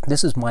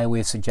this is my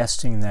way of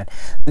suggesting that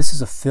this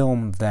is a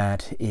film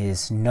that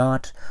is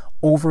not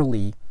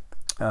overly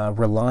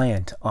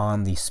reliant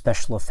on the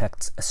special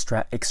effects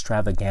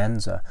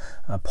extravaganza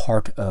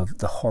part of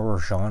the horror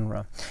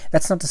genre.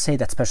 That's not to say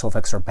that special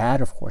effects are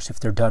bad, of course.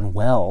 If they're done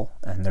well,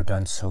 and they're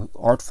done so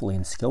artfully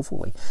and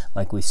skillfully,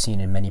 like we've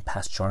seen in many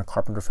past John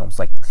Carpenter films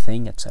like The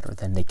Thing, etc.,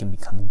 then they can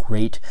become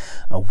great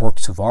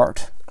works of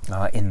art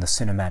in the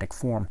cinematic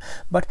form.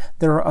 But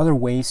there are other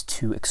ways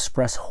to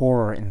express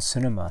horror in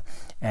cinema,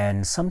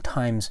 and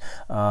sometimes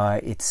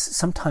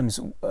it's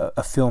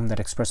a film that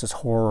expresses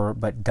horror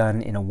but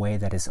done in a way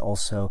that is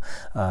also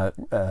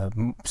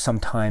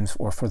sometimes,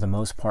 or for the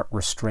most part,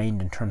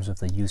 restrained in terms of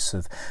the use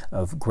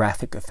of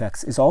graphic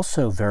effects is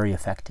also very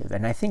effective.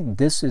 And I think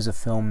this is a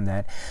film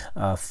that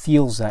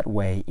feels that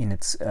way in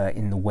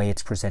the way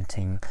it's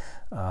presenting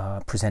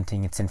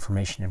its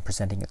information and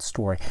presenting its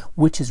story,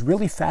 which is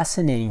really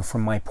fascinating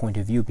from my point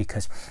of view,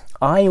 because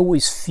I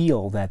always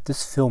feel that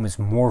this film is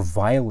more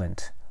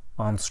violent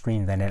on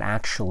screen than it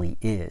actually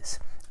is.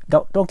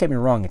 Don't get me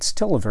wrong, it's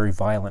still a very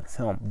violent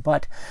film,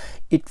 but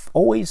I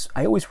always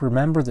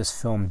remember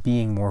this film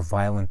being more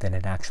violent than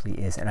it actually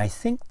is, and I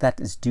think that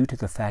is due to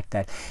the fact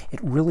that it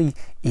really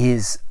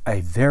is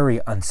a very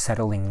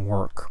unsettling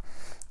work.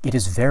 It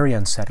is very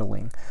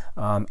unsettling,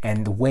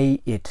 and the way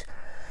it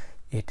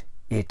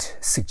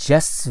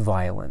suggests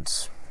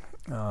violence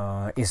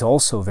is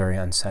also very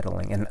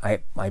unsettling. And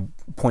I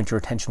point your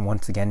attention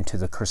once again to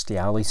the Kirstie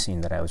Alley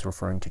scene that I was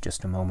referring to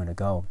just a moment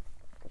ago.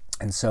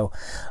 And so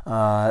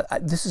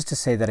this is to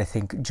say that I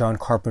think John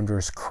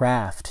Carpenter's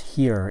craft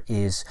here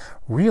is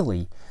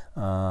really,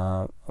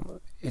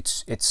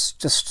 it's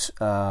just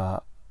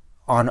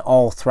on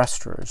all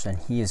thrusters, and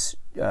he is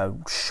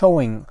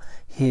showing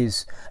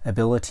his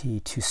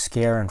ability to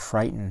scare and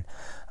frighten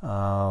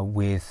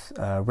with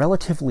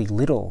relatively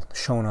little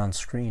shown on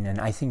screen, and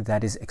I think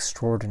that is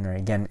extraordinary.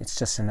 Again, it's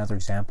just another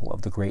example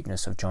of the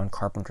greatness of John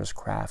Carpenter's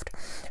craft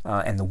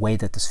and the way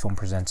that this film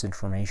presents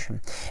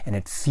information. And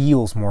it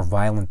feels more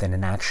violent than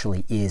it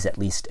actually is, at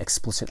least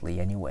explicitly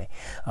anyway.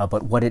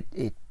 But what it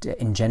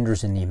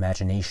engenders in the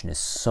imagination is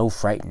so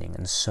frightening,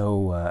 and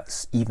so,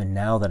 even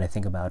now that I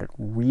think about it,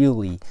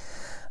 really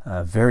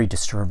very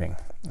disturbing.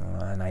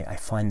 And I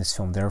find this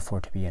film, therefore,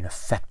 to be an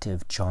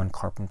effective John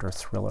Carpenter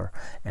thriller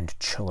and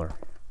chiller.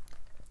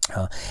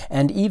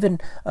 And even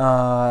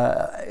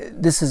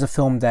this is a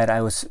film that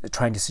I was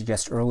trying to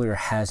suggest earlier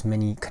has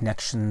many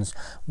connections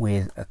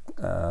with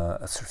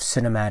a sort of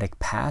cinematic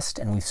past,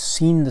 and we've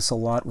seen this a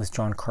lot with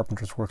John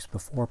Carpenter's works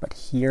before, but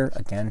here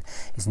again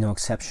is no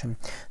exception.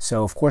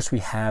 So of course we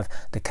have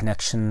the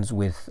connections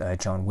with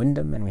John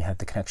Wyndham, and we have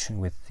the connection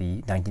with the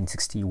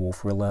 1960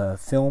 Wolf-Rilla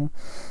film,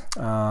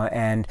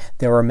 and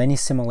there are many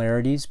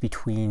similarities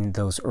between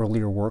those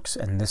earlier works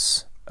and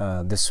this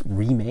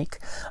remake.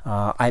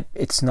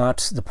 It's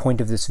not the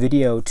point of this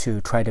video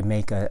to try to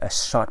make a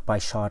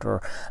shot-by-shot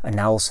or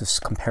analysis,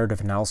 comparative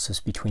analysis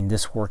between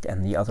this work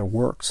and the other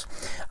works.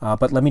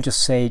 But let me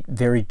just say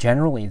very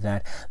generally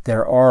that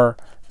there are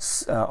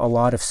a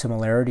lot of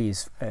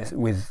similarities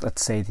with,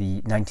 let's say, the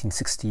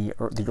 1960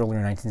 or the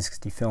earlier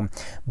 1960 film,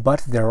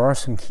 but there are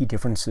some key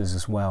differences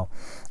as well.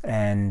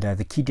 And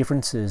the key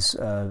differences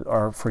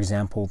are, for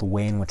example, the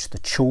way in which the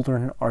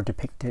children are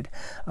depicted,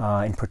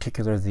 in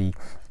particular the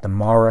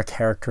Mara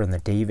character and the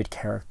David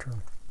character,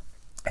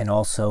 and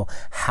also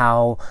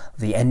how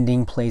the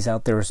ending plays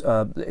out.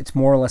 It's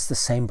more or less the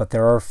same, but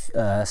there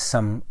are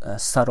some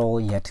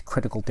subtle yet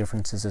critical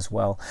differences as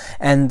well.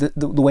 And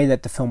the way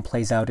that the film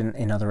plays out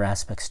in other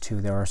aspects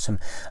too. There are some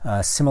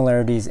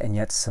similarities and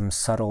yet some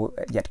subtle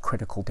yet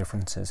critical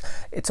differences.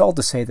 It's all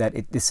to say that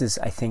this is,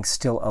 I think,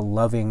 still a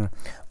loving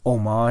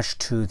homage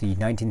to the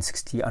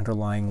 1960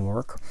 underlying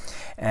work.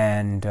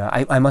 And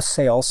I must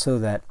say also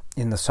that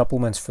in the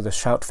supplements for the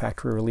Shout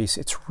Factory release,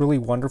 it's really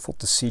wonderful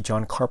to see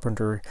John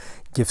Carpenter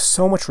give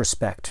so much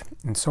respect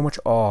and so much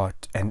awe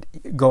and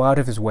go out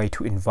of his way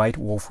to invite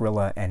Wolf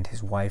Rilla and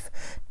his wife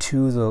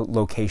to the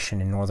location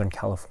in Northern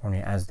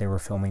California as they were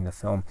filming the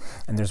film.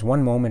 And there's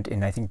one moment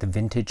in, I think, the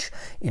vintage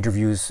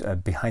interviews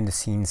behind the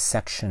scenes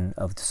section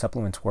of the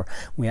supplements where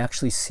we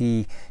actually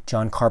see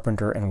John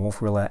Carpenter and Wolf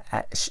Rilla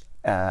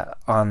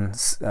on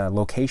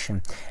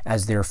location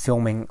as they're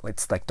filming.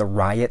 It's like the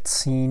riot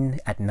scene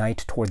at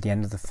night toward the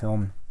end of the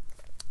film.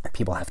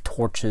 People have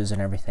torches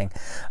and everything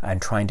and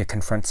trying to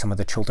confront some of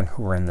the children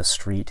who are in the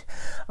street.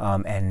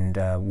 And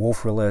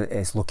Wolf Rilla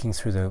is looking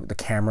through the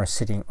camera,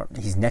 sitting,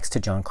 he's next to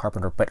John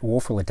Carpenter, but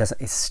Wolf Rilla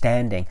is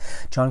standing.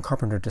 John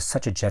Carpenter does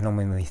such a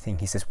gentlemanly thing.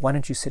 He says, "Why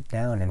don't you sit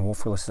down?" And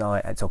Wolf Rilla says, "Oh,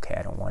 it's okay,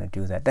 I don't want to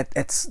do that."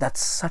 That's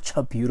such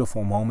a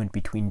beautiful moment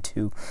between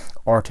two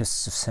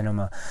artists of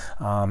cinema.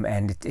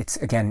 And it's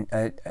again,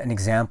 an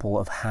example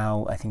of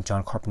how I think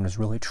John Carpenter is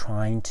really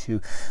trying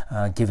to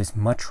give as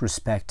much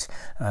respect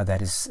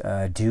that is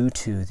due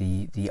to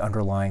the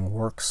underlying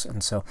works.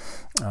 And so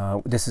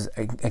this is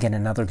again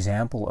another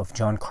example of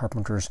John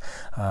Carpenter's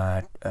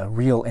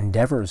real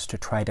endeavors to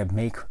try to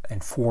make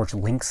and forge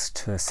links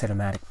to a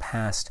cinematic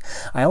past.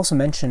 I also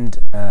mentioned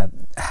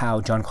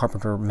how John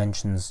Carpenter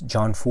mentions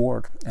John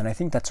Ford, and I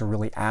think that's a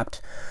really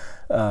apt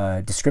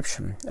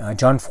description.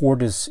 John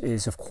Ford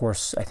is of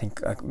course, I think,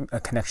 a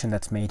connection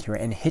that's made here,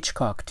 and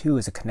Hitchcock too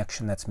is a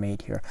connection that's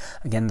made here.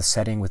 Again, the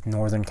setting with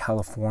Northern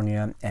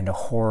California and a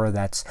horror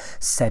that's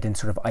set in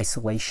sort of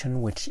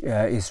isolation, which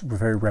is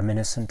very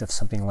reminiscent of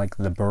something like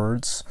The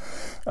Birds.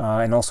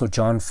 And also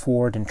John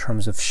Ford in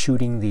terms of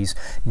shooting these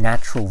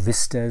natural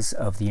vistas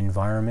of the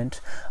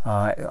environment,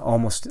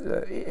 almost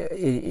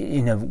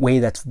in a way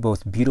that's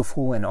both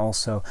beautiful and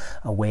also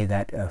a way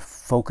that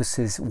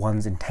focuses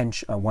one's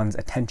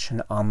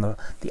attention on the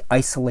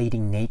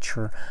isolating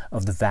nature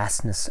of the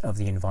vastness of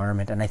the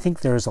environment. And I think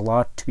there's a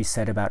lot to be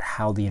said about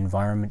how the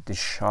environment is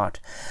shot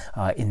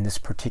in this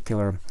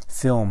particular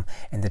film,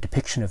 and the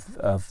depiction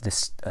of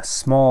this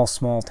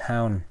small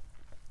town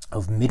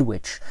of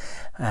Midwich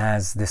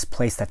as this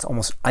place that's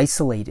almost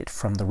isolated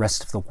from the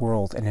rest of the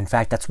world. And in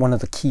fact, that's one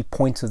of the key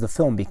points of the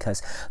film,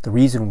 because the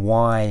reason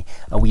why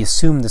we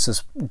assume this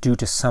is due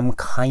to some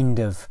kind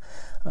of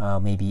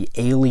maybe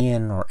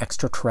alien or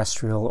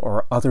extraterrestrial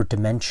or other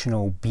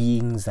dimensional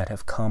beings that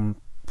have come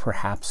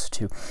perhaps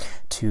to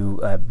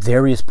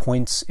various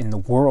points in the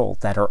world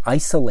that are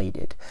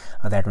isolated,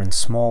 that are in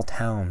small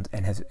towns,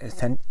 and have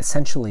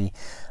essentially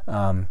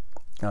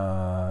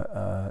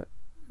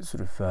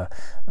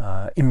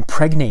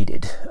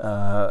impregnated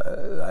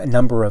a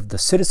number of the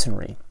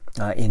citizenry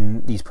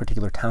in these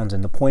particular towns.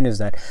 And the point is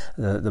that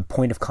the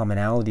point of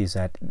commonality is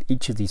that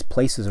each of these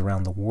places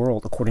around the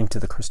world, according to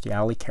the Kirstie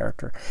Alley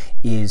character,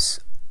 is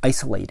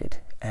isolated.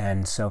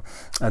 And so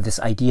this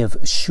idea of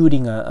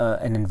shooting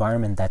an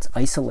environment that's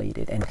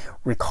isolated, and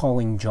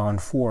recalling John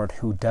Ford,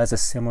 who does a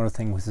similar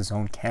thing with his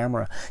own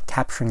camera,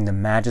 capturing the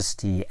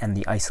majesty and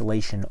the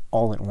isolation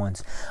all at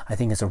once, I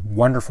think is a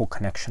wonderful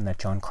connection that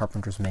John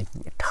Carpenter's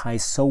making. It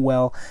ties so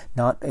well,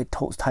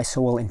 ties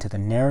so well into the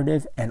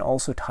narrative, and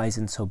also ties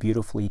in so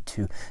beautifully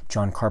to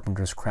John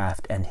Carpenter's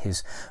craft and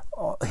his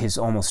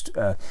almost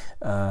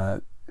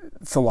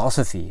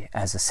philosophy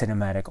as a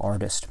cinematic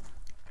artist.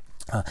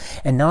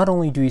 And not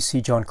only do we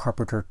see John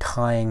Carpenter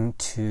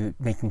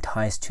making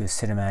ties to a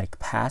cinematic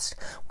past,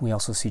 we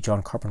also see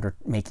John Carpenter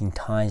making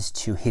ties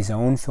to his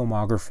own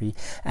filmography.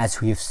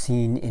 As we have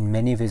seen in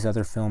many of his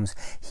other films,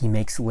 he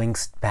makes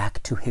links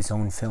back to his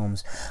own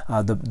films.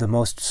 The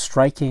most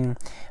striking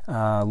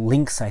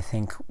links, I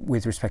think,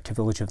 with respect to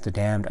Village of the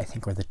Damned, I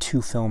think, are the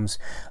two films,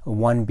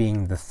 one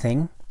being The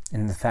Thing,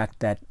 and the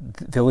fact that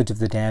Village of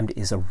the Damned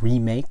is a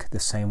remake, the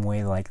same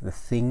way like The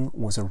Thing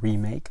was a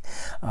remake.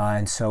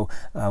 And so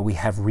we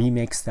have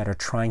remakes that are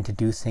trying to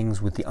do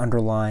things with the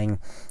underlying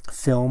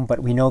film,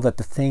 but we know that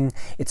The Thing,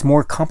 it's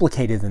more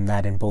complicated than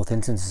that in both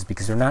instances,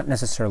 because they're not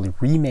necessarily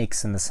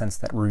remakes in the sense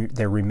that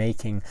they're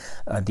remaking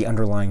the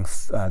underlying,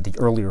 the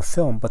earlier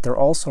film, but they're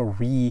also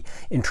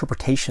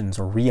reinterpretations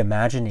or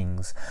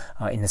reimaginings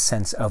in the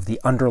sense of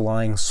the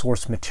underlying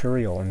source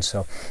material. And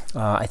so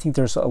I think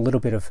there's a little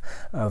bit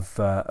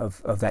of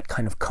of that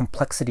kind of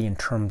complexity in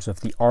terms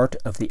of the art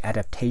of the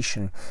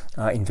adaptation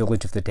in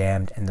Village of the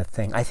Damned and The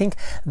Thing. I think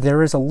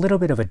there is a little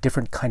bit of a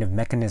different kind of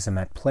mechanism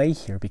at play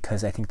here,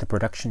 because I think the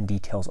production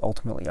details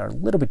ultimately are a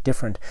little bit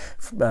different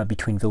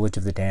between Village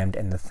of the Damned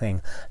and The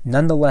Thing.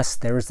 Nonetheless,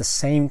 there is the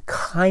same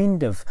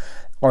kind of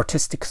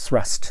artistic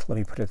thrust, let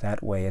me put it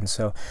that way. And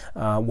so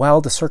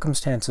while the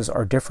circumstances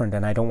are different,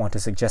 and I don't want to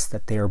suggest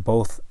that they are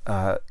both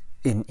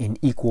in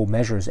equal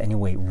measures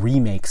anyway,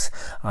 remakes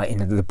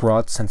in the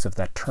broad sense of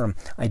that term,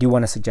 I do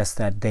want to suggest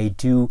that they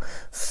do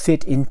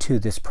fit into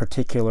this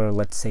particular,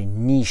 let's say,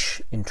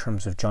 niche in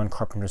terms of John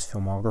Carpenter's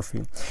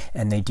filmography,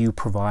 and they do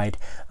provide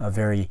a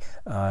very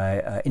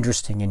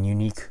interesting and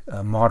unique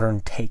modern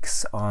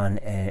takes on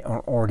an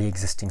already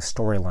existing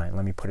storyline,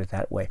 let me put it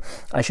that way.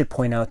 I should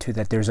point out too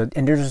that there's an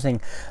interesting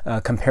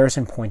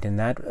comparison point in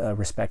that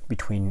respect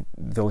between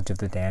Village of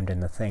the Damned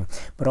and The Thing,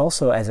 but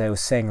also, as I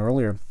was saying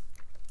earlier,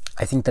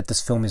 I think that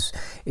this film is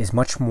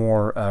much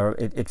more,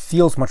 it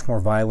feels much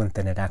more violent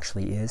than it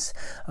actually is.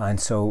 And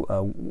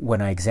so when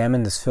I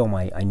examine this film,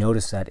 I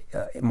notice that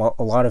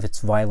a lot of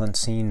its violent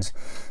scenes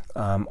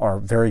are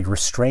very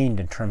restrained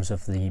in terms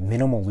of the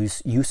minimal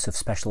use of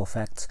special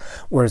effects,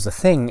 whereas The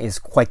Thing is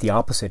quite the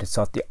opposite. It's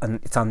on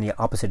the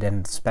opposite end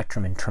of the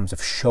spectrum in terms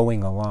of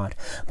showing a lot.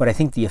 But I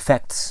think the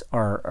effects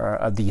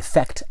the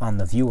effect on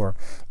the viewer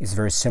is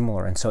very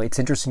similar. And so it's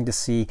interesting to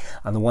see,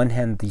 on the one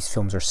hand, these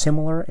films are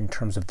similar in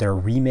terms of their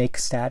remake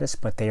status,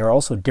 but they are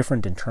also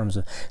different in terms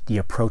of the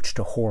approach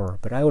to horror.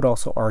 But I would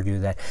also argue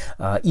that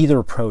either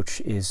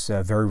approach is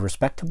very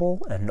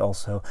respectable and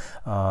also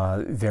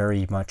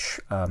very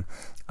much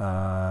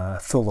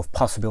full of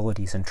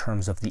possibilities in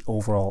terms of the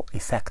overall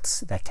effects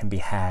that can be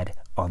had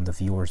on the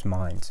viewer's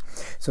minds.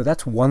 So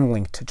that's one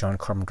link to John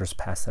Carpenter's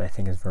past that I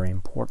think is very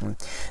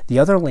important. The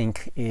other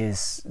link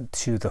is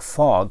to The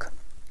Fog.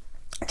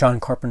 John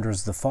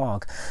Carpenter's The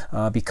Fog,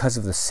 because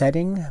of the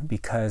setting,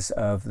 because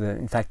of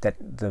in fact that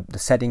the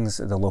settings,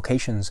 the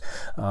locations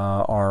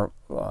are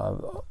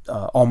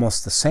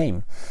almost the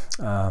same.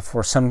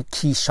 For some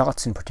key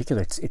shots in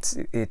particular,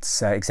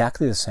 it's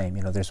exactly the same.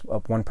 You know, there's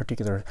one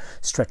particular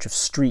stretch of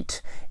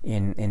street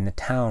in the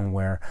town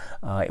where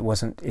it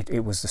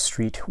was the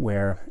street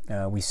where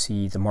we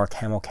see the Mark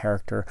Hamill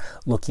character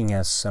looking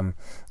as some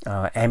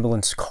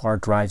ambulance car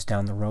drives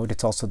down the road.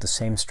 It's also the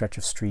same stretch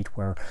of street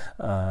where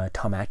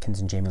Tom Atkins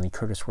and Jamie Lee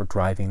Curtis were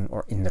driving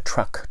or in the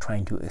truck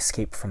trying to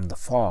escape from the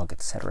fog,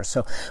 etc.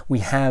 So we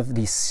have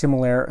these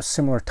similar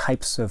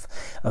types of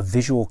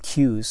visual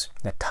cues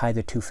that tie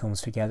the two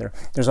films together.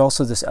 There's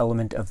also this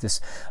element of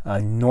this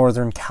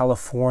Northern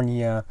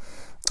California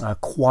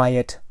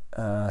quiet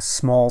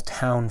small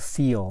town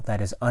feel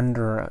that is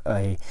under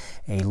a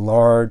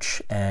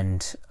large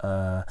and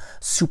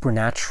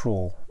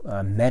supernatural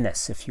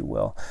menace, if you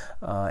will,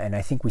 and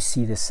I think we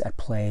see this at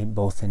play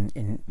both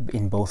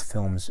in both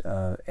films,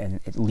 and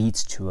it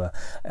leads to a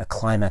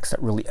climax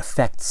that really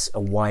affects a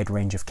wide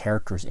range of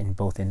characters in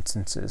both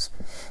instances.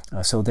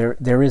 So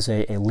there is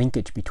a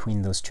linkage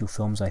between those two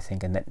films, I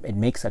think, and that it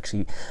makes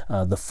actually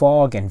The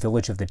Fog and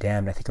Village of the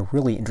Damned, I think, a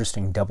really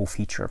interesting double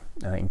feature,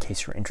 in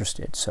case you're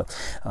interested. So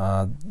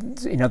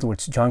in other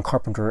words, John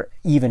Carpenter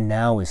even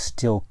now is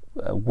still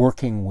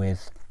working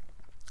with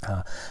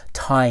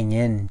tying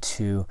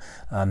into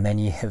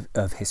many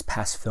of his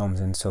past films,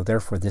 and so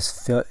therefore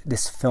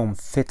this film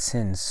fits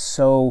in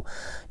so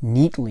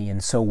neatly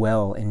and so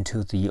well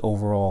into the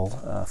overall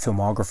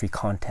filmography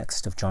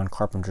context of John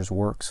Carpenter's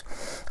works.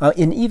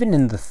 And even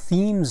in the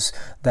themes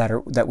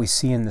that we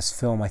see in this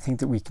film, I think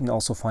that we can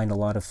also find a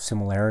lot of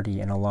similarity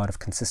and a lot of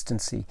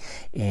consistency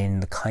in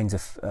the kinds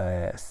of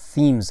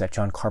themes that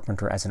John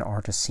Carpenter as an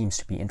artist seems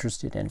to be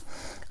interested in.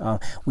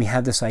 We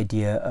have this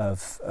idea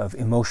of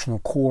emotional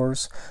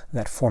cores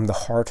that form the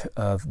heart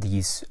of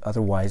these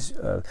otherwise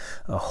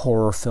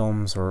horror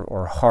films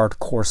or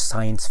hardcore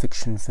science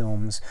fiction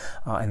films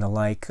and the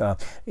like.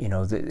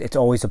 It's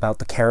always about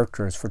the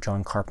characters for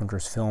John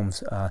Carpenter's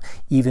films,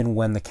 even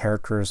when the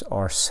characters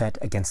are set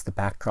against the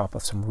backdrop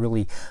of some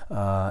really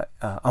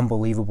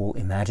unbelievable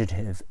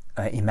imaginative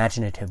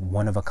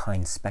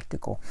one-of-a-kind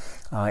spectacle.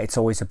 It's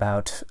always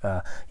about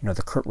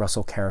the Kurt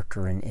Russell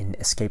character in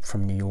Escape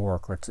from New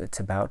York, or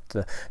it's about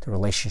the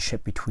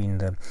relationship between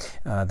the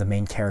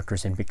main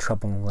characters in Big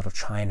Trouble in Little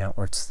China,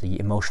 or it's the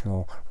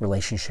emotional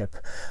relationship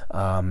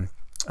in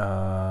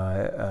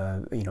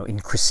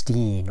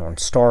Christine or in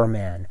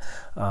Starman,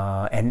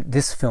 and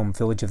this film,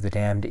 Village of the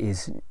Damned,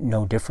 is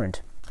no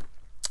different,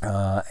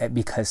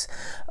 because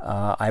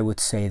I would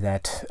say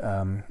that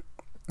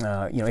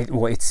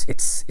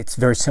it's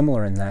very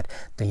similar in that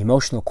the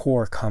emotional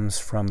core comes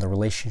from the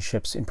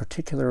relationships, in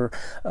particular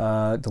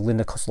the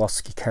Linda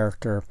Kozlovsky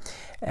character,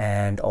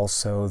 and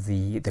also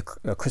the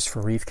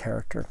Christopher Reeve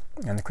character.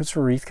 And the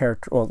Christopher Reeve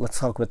character, well, let's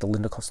talk about the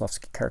Linda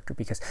Kozlovsky character,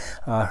 because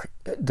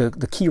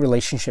the key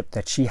relationship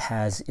that she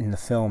has in the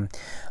film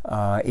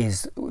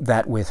is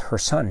that with her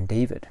son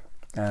David.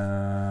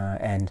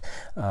 This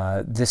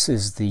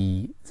is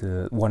the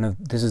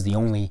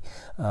only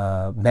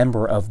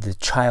member of the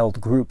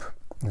child group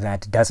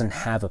that doesn't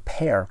have a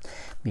pair,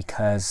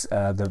 because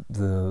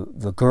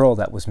the girl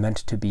that was meant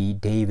to be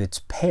David's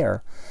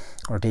pair,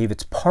 or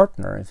David's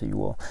partner, if you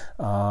will,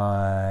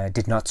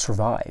 did not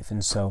survive,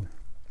 and so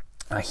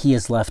he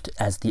is left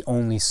as the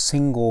only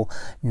single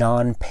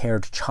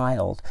non-paired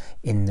child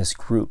in this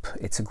group.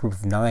 It's a group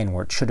of 9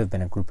 where it should have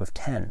been a group of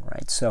 10,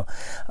 right? So,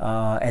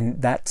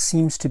 and that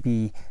seems to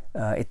be,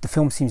 the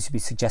film seems to be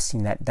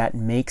suggesting that that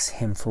makes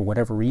him, for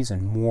whatever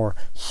reason, more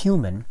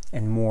human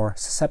and more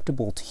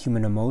susceptible to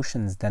human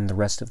emotions than the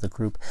rest of the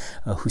group,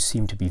 who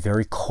seem to be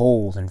very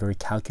cold and very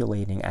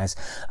calculating, as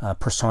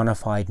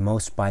personified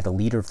most by the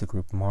leader of the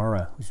group,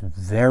 Mara, who's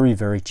very,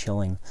 very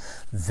chilling,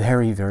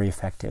 very, very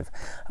effective.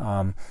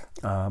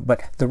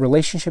 But the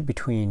relationship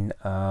between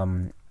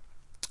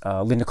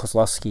Linda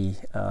Kozlowski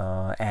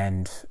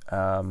and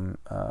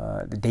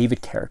the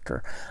David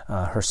character,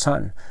 her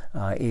son,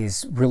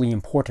 is really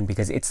important,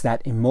 because it's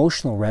that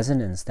emotional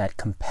resonance that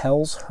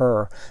compels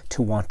her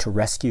to want to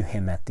rescue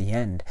him at the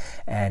end,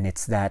 and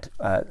it's that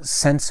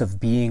sense of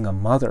being a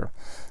mother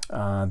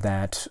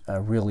that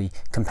really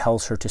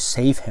compels her to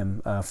save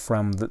him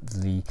from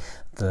the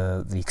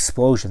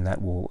explosion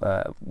that will,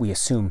 we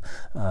assume,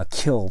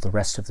 kill the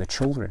rest of the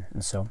children.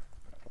 And so,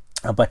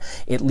 but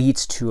it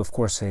leads to, of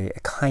course, a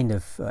kind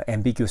of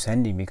ambiguous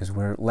ending, because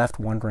we're left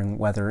wondering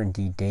whether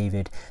indeed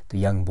David, the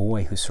young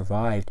boy who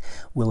survived,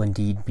 will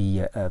indeed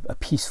be a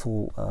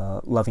peaceful,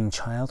 loving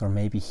child, or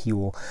maybe he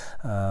will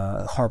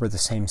harbor the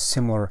same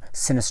similar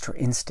sinister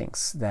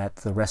instincts that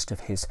the rest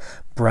of his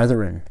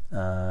brethren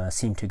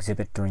seem to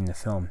exhibit during the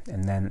film.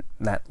 And then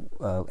that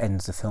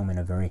ends the film in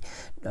a very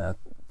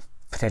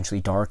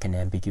potentially dark and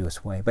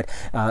ambiguous way. But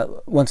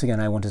once again,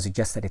 I want to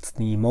suggest that it's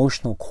the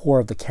emotional core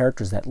of the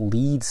characters that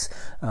leads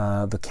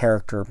the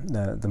character,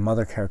 the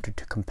mother character,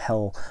 to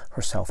compel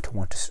herself to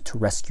want to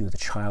rescue the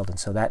child, and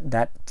so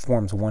that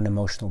forms one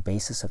emotional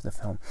basis of the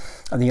film.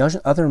 And the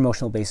other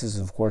emotional basis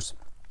is, of course,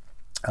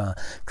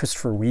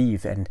 Christopher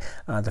Reeve, and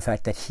the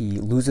fact that he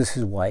loses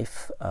his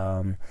wife,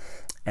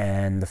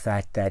 and the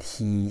fact that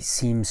he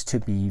seems to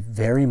be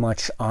very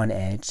much on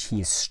edge. He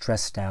is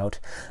stressed out.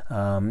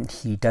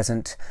 He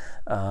doesn't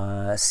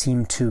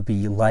seem to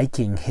be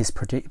liking his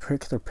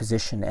particular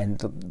position, and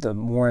the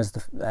more as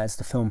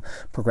the film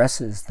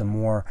progresses, the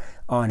more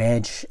on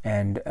edge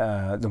and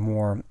the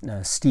more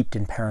steeped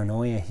in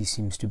paranoia he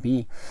seems to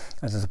be,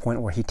 as to the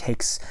point where he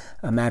takes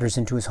matters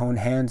into his own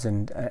hands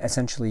and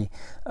essentially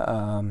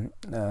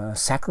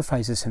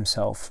sacrifices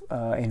himself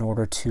in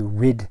order to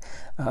rid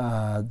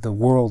the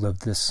world of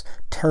this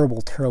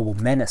terrible, terrible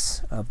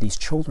menace of these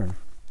children.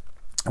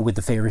 With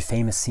the very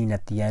famous scene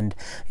at the end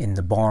in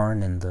the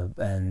barn, and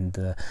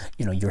the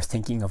you're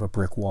thinking of a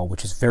brick wall,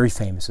 which is very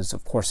famous.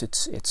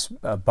 It's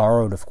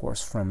borrowed, of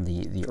course, from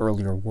the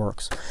earlier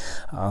works,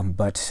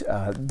 but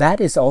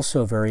that is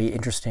also a very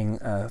interesting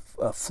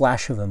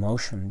flash of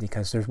emotion,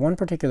 because there's one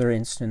particular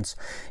instance,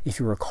 if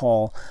you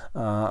recall,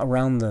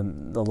 around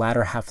the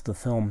latter half of the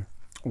film,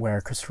 where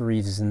Christopher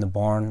Reeve is in the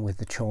barn with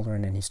the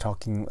children, and he's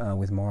talking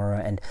with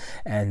Mara,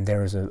 and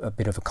there's a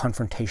bit of a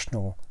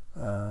confrontational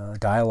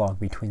dialogue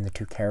between the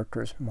two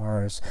characters.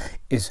 Mara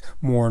is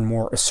more and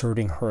more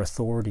asserting her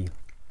authority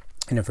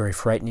in a very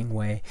frightening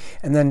way,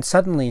 and then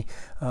suddenly,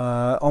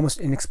 almost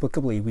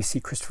inexplicably, we see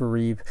Christopher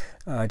Reeve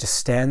just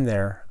stand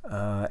there,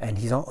 and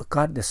he's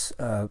got this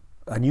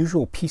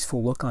unusual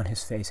peaceful look on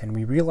his face, and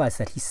we realize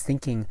that he's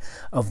thinking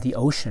of the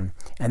ocean.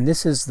 And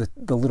this is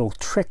the little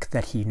trick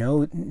that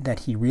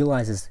he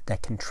realizes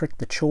that can trick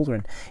the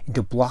children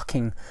into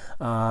blocking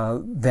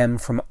them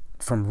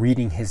from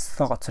reading his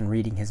thoughts and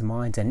reading his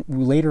minds. And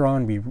later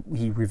on,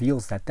 he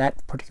reveals that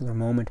particular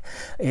moment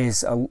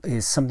is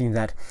something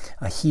that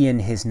he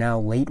and his now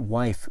late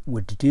wife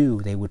would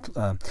do. They would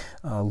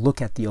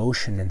look at the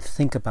ocean and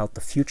think about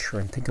the future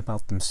and think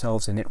about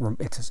themselves, and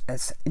it's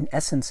in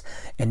essence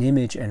an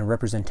image and a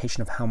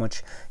representation of how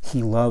much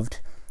he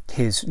loved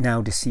his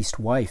now deceased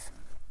wife.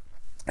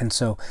 And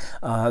so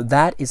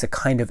that is a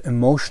kind of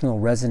emotional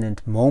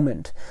resonant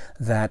moment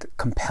that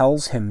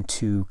compels him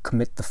to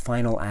commit the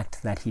final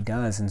act that he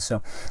does. And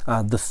so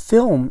the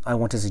film, I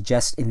want to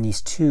suggest, in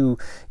these two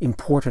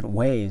important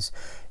ways,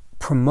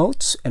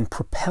 promotes and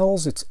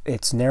propels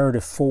its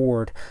narrative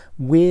forward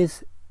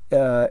with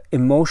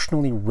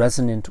emotionally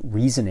resonant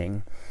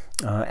reasoning,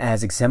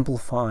 as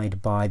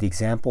exemplified by the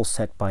example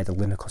set by the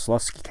Linda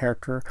Kozlowski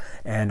character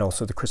and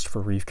also the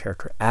Christopher Reeve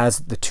character as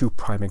the two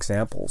prime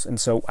examples. And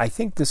so I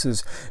think this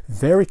is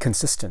very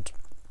consistent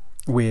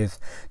with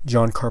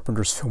John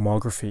Carpenter's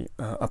filmography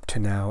up to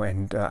now,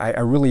 and I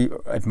really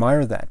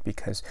admire that,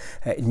 because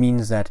it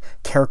means that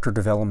character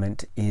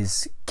development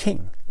is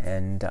king,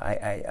 and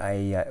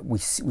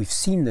we've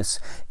seen this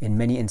in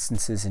many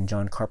instances in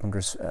John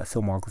Carpenter's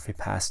filmography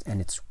past,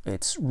 and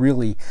it's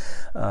really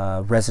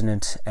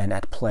resonant and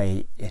at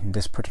play in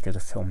this particular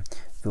film,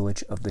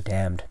 Village of the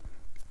Damned.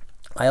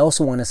 I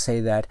also want to say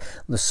that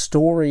the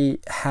story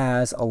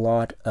has a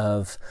lot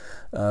of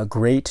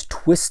great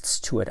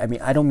twists to it. I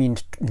mean, I don't mean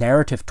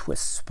narrative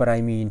twists, but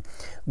I mean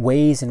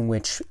ways in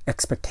which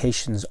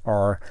expectations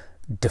are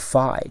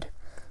defied.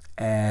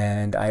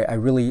 and I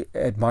really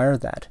admire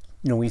that.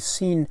 You know, we've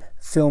seen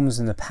films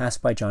in the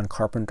past by John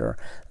Carpenter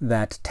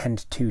that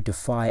tend to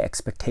defy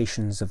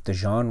expectations of the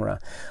genre.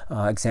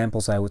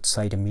 Examples I would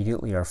cite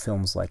immediately are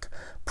films like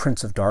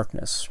Prince of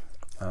Darkness.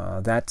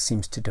 That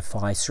seems to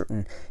defy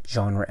certain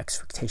genre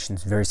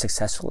expectations very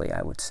successfully,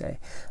 I would say.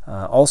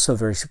 Also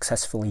very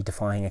successfully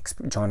defying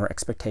genre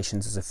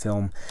expectations is a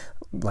film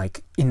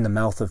like In the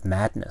Mouth of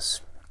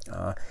Madness.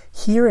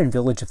 Here in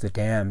Village of the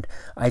Damned,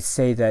 I'd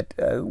say that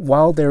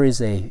while there is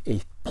a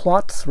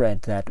plot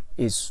thread that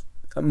is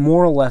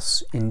more or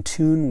less in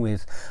tune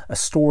with a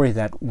story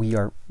that we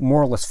are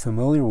more or less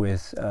familiar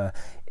with,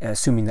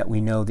 assuming that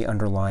we know the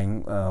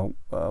underlying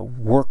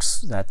works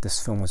that this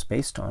film was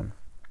based on.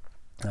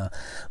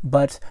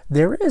 But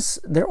there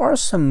are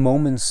some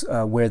moments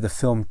where the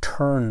film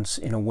turns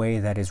in a way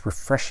that is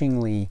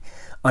refreshingly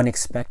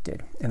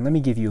unexpected. And let me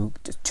give you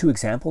two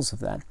examples of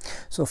that.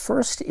 So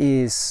first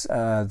is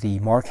the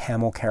Mark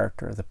Hamill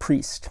character, the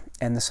priest,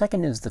 and the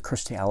second is the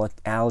Kirstie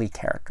Alley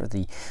character,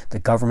 the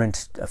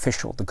government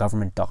official, the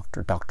government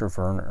doctor, Dr.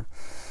 Werner.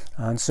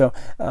 And so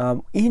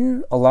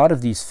in a lot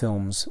of these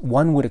films,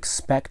 one would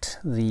expect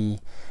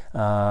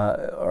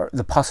or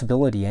the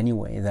possibility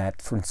anyway, that,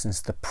 for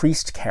instance, the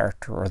priest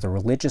character or the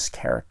religious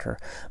character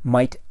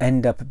might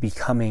end up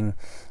becoming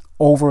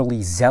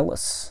overly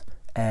zealous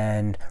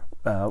and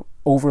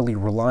overly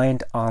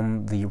reliant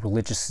on the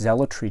religious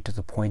zealotry to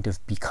the point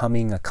of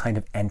becoming a kind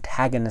of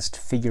antagonist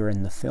figure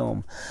in the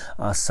film,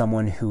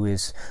 someone who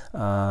is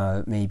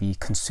maybe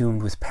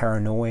consumed with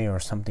paranoia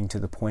or something to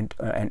the point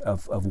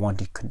of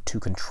wanting to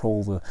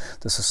control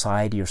the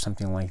society or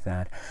something like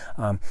that.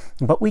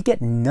 But we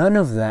get none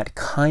of that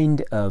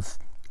kind of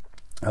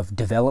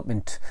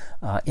development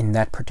in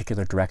that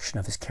particular direction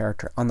of his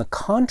character. On the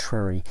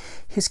contrary,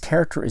 his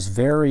character is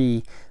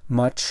very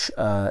much,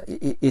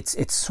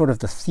 it's sort of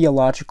the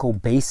theological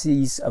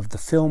bases of the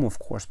film, of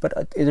course, but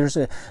there's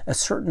a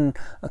certain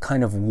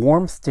kind of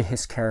warmth to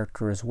his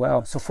character as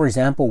well. So, for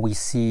example, we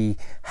see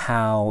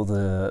how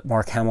the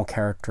Mark Hamill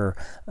character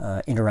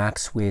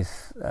interacts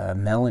with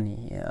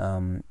Melanie,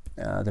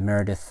 the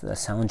Meredith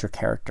Salinger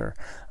character,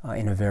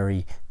 in a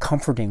very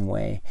comforting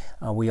way.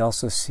 We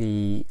also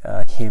see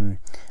him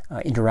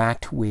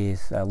interact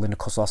with Linda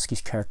Kozlowski's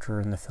character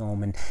in the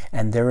film,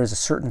 and there is a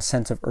certain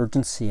sense of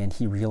urgency, and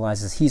he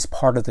realizes he's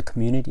part of the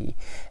community,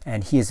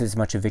 and he is as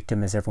much a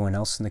victim as everyone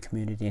else in the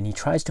community, and he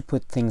tries to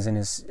put things in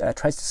his,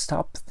 tries to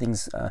stop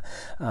things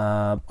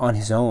on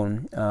his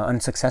own,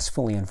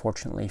 unsuccessfully,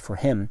 unfortunately for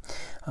him,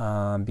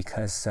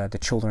 because the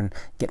children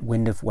get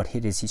wind of what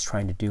it is he's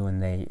trying to do,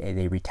 and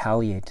they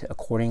retaliate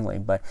accordingly.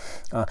 But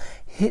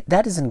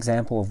that is an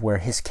example of where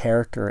his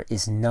character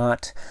is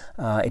not,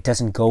 it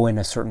doesn't go in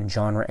a certain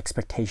genre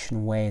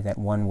expectation way that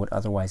one would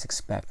otherwise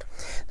expect.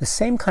 The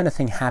same kind of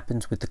thing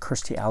happens with the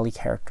Kirstie Alley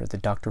character, the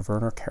Dr.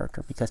 Werner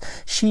character, because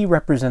she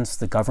represents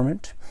the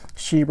government.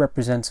 She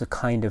represents a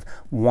kind of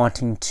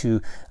wanting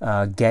to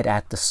get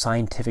at the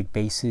scientific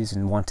basis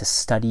and want to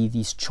study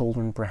these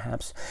children,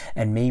 perhaps,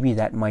 and maybe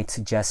that might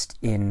suggest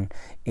in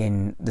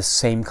the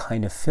same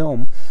kind of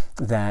film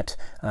that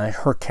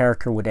her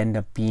character would end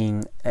up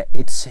being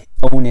its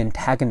own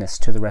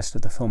antagonist to the rest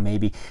of the film.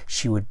 Maybe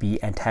she would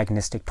be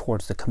antagonistic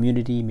towards the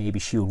community. Maybe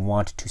she would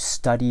want to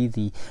study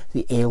the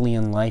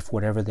alien life,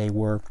 whatever they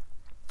were.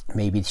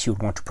 Maybe she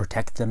would want to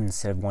protect them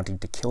instead of wanting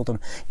to kill them.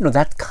 You know,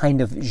 that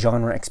kind of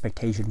genre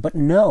expectation. But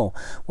no,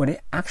 what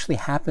it actually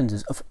happens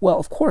is, well,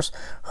 of course,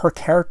 her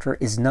character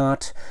is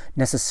not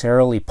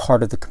necessarily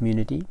part of the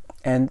community.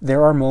 And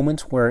there are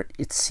moments where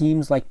it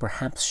seems like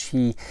perhaps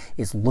she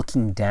is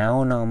looking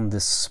down on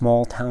this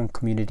small town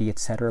community,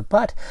 etc.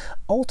 But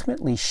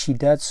ultimately, she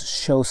does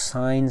show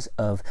signs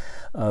of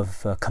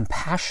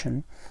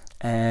compassion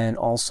and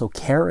also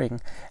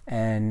caring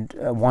and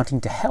wanting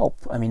to help.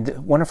 I mean,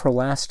 one of her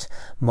last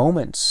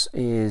moments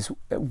is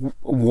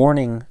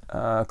warning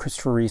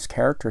Christopher Reeve's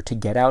character to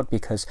get out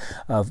because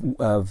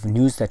of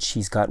news that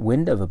she's got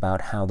wind of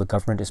about how the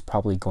government is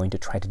probably going to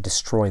try to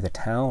destroy the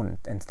town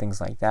and things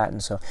like that.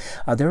 And so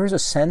there is a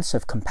sense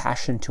of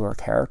compassion to her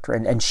character,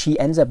 and she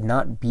ends up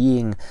not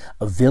being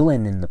a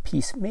villain in the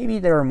piece. Maybe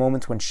there are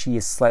moments when she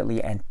is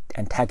slightly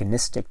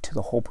antagonistic to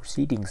the whole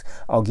proceedings,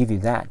 I'll give you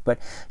that, but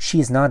she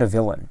is not a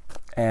villain.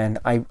 And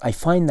I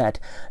find that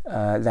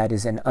that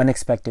is an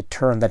unexpected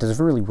turn, that is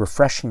a really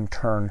refreshing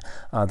turn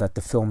that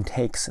the film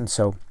takes. And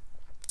so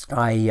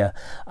I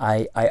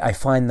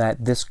find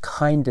that this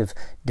kind of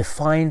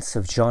defiance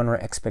of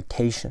genre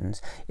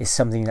expectations is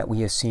something that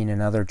we have seen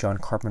in other John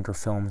Carpenter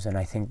films, and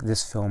I think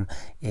this film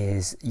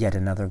is yet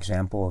another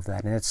example of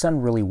that, and it's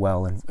done really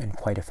well and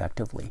quite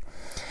effectively.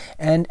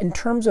 And in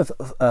terms of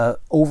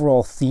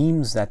overall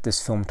themes that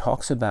this film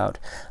talks about,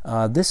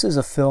 this is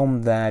a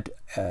film that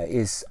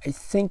is, I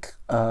think,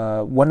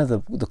 one of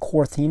the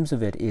core themes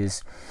of it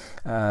is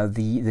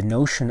the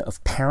notion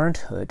of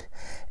parenthood,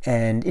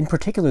 and in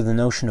particular the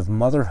notion of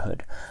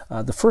motherhood.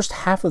 The first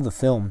half of the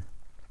film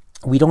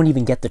we don't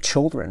even get the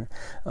children.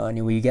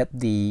 We get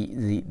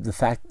the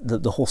fact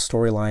that the whole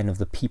storyline of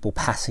the people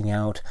passing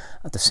out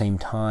at the same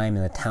time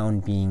and the town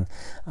being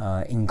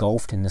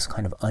engulfed in this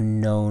kind of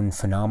unknown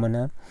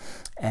phenomena,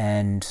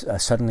 and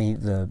suddenly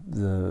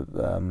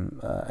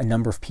a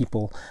number of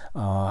people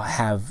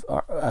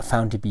are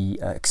found to be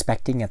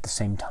expecting at the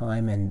same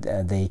time, and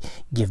they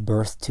give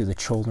birth to the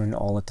children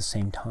all at the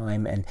same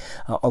time. And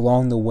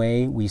along the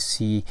way, we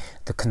see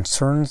the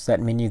concerns that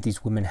many of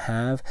these women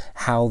have,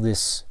 how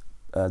this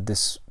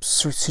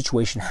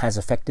situation has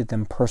affected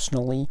them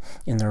personally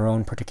in their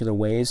own particular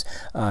ways.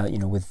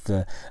 With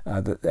the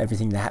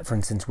everything that, for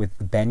instance, with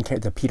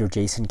the Peter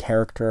Jason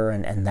character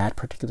and that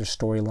particular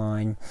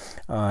storyline,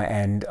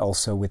 and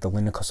also with the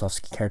Linda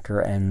Kozlovsky character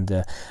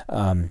and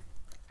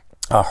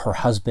her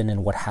husband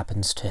and what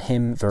happens to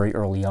him very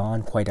early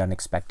on, quite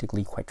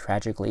unexpectedly, quite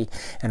tragically,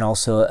 and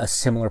also a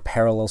similar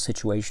parallel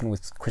situation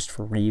with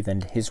Christopher Reeve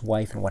and his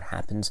wife and what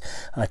happens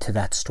to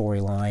that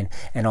storyline,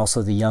 and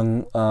also the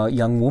young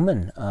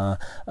woman,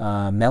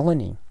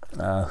 Melanie,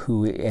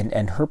 who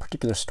and her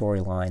particular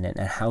storyline and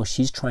how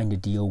she's trying to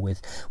deal with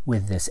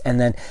this. And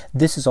then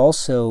this is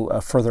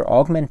also further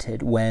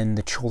augmented when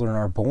the children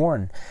are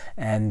born,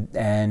 and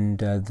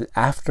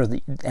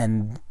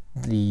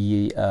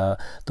the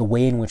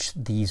way in which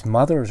these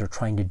mothers are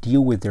trying to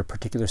deal with their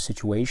particular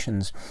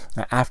situations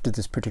after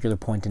this particular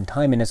point in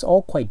time. And it's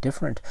all quite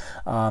different,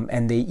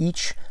 and they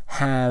each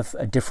have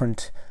a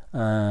different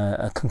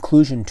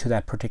conclusion to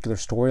that particular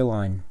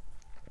storyline.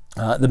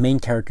 The main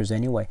characters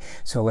anyway.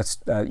 So let's,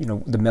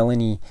 the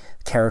Melanie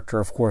character,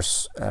 of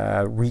course,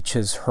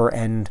 reaches her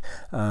end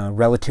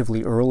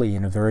relatively early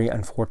in a very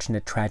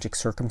unfortunate, tragic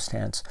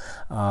circumstance.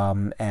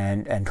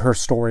 And her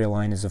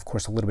storyline is, of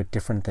course, a little bit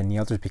different than the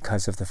others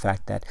because of the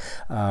fact that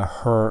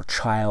her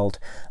child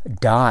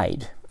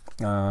died.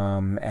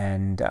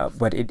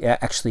 But it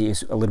actually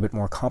is a little bit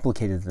more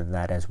complicated than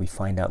that, as we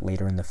find out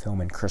later in the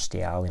film, in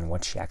Kirstie Alley, and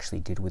what she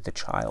actually did with the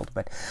child.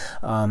 But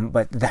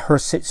her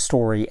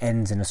story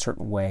ends in a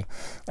certain way,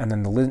 and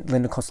then the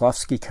Linda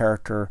Kozlovsky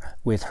character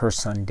with her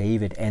son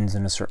David ends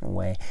in a certain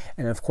way.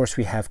 And of course,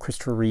 we have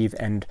Christopher Reeve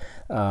and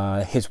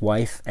his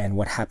wife, and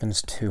what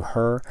happens to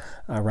her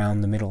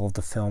around the middle of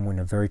the film in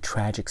a very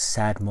tragic,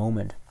 sad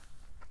moment.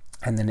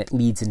 And then it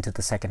leads into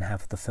the second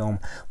half of the film,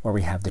 where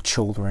we have the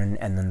children,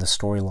 and then the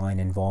storyline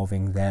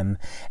involving them,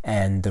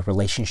 and the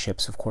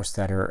relationships, of course,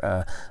 that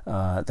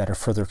are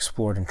further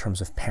explored in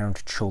terms of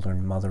parent,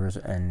 children, mothers,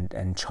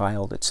 and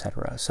child,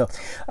 etc. So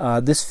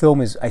this film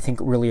is, I think,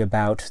 really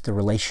about the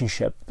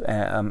relationship,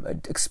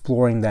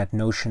 exploring that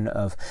notion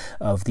of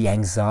the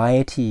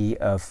anxiety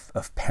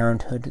of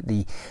parenthood,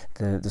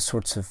 the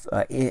sorts of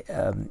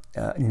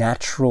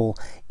natural,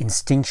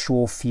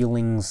 instinctual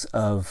feelings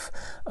of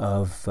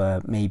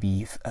maybe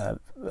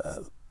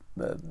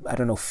I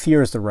don't know,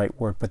 fear is the right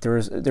word, but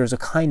there's a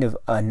kind of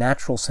a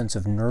natural sense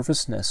of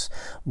nervousness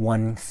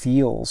one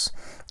feels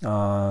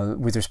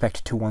with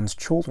respect to one's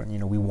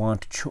children. We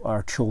want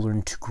our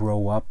children to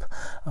grow up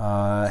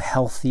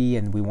healthy,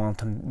 and we want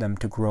them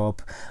to grow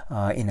up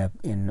in a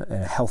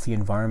healthy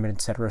environment,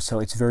 etc.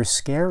 So it's very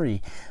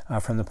scary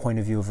from the point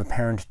of view of a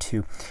parent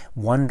to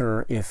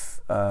wonder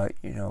if there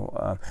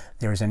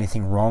is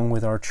anything wrong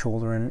with our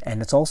children,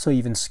 and it's also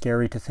even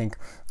scary to think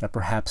that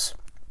perhaps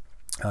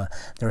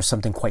there is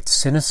something quite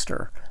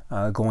sinister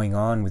going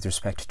on with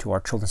respect to our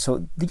children.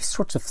 So these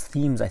sorts of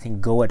themes, I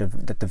think, go at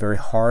the very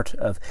heart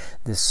of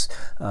this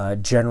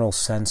general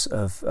sense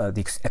of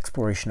the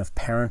exploration of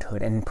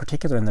parenthood, and in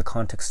particular in the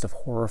context of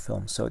horror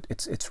films. So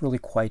it's really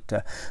quite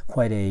a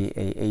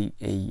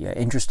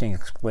interesting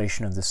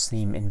exploration of this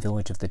theme in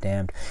Village of the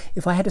Damned.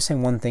 If I had to say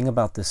one thing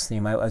about this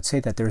theme, I would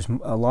say that there's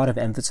a lot of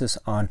emphasis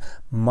on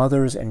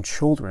mothers and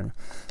children,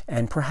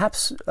 and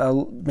perhaps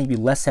maybe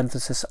less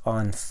emphasis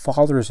on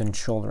fathers and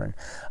children.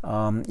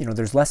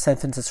 There's less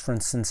emphasis, for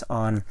instance,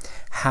 on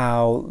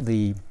how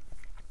the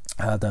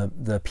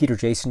Peter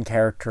Jason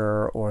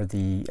character, or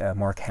the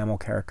Mark Hamill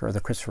character, or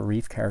the Christopher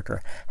Reeve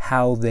character,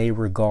 how they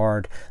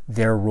regard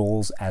their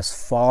roles as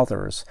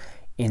fathers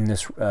in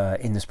this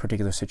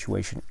particular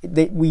situation.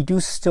 We do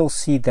still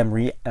see them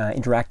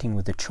interacting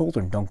with the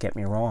children, don't get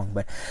me wrong,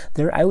 but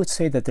I would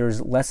say that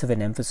there's less of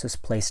an emphasis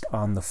placed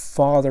on the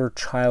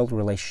father-child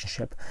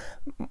relationship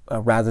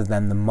rather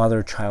than the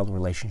mother-child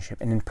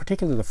relationship. And in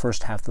particular, the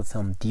first half of the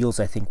film deals,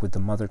 I think, with the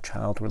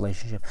mother-child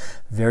relationship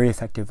very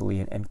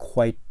effectively and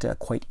quite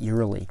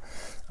eerily.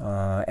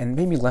 And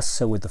maybe less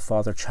so with the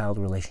father-child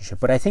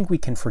relationship. But I think we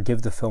can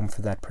forgive the film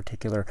for that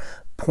particular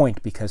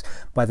point, because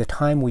by the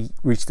time we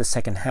reach the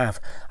second half,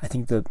 I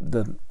think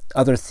the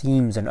other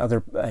themes and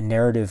other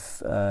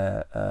narrative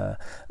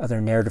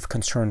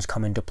concerns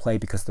come into play,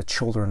 because the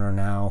children are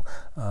now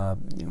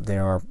they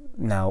are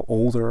now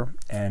older,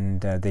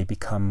 and they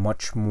become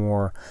much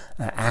more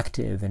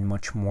active and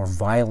much more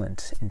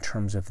violent in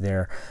terms of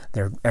their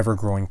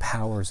ever-growing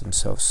powers and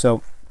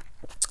so.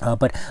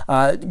 But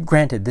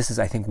granted, this is,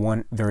 I think,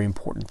 one very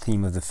important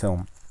theme of the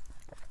film.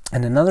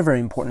 And another very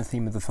important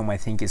theme of the film, I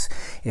think,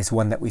 is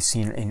one that we've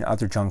seen in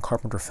other John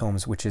Carpenter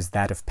films, which is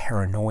that of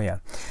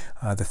paranoia.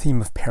 The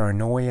theme of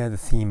paranoia, the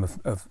theme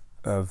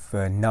of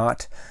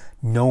not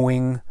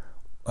knowing,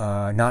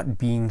 not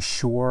being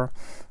sure,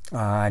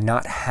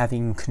 not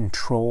having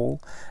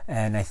control.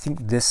 And I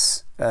think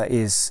this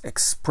is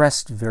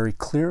expressed very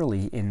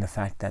clearly in the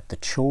fact that the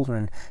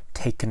children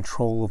take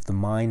control of the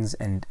minds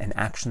and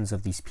actions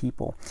of these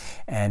people.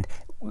 And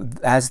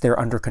as they're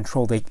under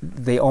control,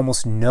 they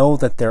almost know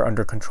that they're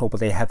under control, but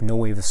they have no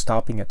way of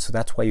stopping it. So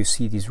that's why you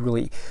see these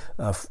really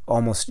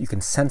almost, you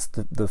can sense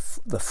the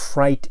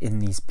fright in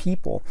these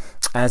people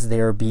as they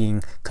are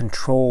being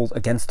controlled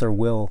against their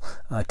will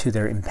to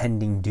their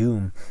impending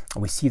doom.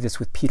 We see this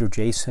with Peter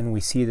Jason, we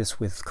see this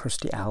with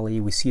Kirstie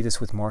Alley, we see this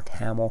with Mark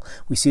Hamill,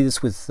 we see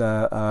this with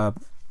Buck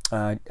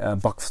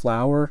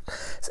Flower,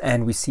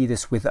 and we see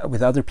this with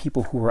other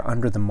people who are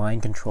under the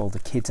mind control, the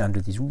kids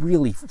under these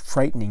really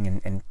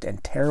frightening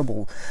and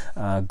terrible,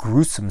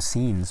 gruesome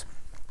scenes.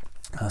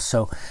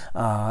 So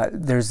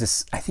there's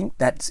this, I think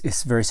that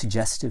is very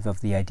suggestive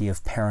of the idea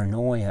of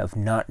paranoia, of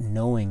not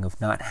knowing,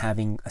 of not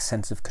having a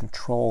sense of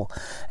control,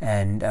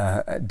 and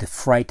the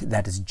fright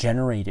that is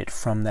generated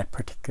from that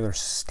particular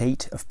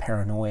state of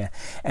paranoia.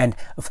 And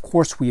of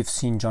course we have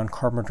seen John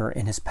Carpenter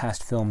in his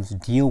past films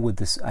deal with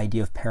this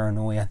idea of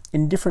paranoia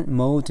in different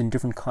modes, in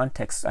different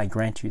contexts, I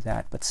grant you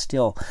that, but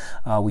still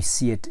we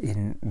see it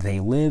in They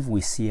Live, we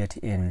see it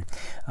in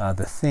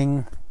The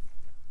Thing,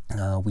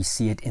 we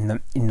see it in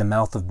the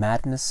Mouth of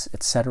Madness,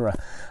 etc.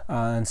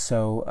 And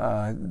so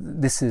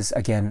this is,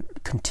 again,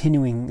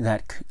 continuing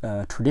that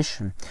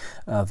tradition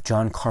of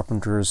John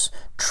Carpenter's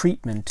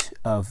treatment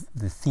of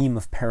the theme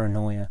of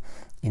paranoia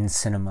in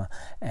cinema.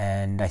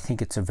 And I think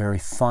it's a very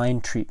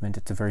fine treatment,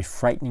 it's a very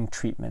frightening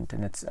treatment,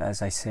 and it's,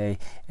 as I say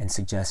and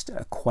suggest,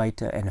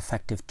 quite an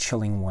effective,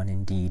 chilling one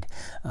indeed.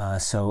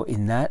 So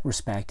in that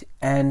respect,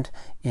 and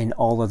in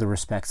all other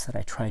respects that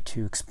I try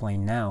to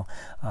explain now,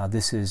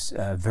 this is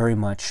very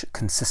much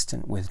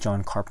consistent with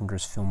John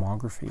Carpenter's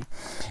filmography.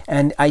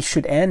 And I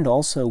should end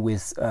also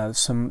with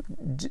some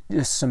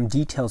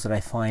details that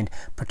I find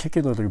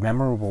particularly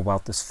memorable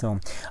about this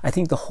film. I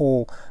think the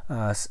whole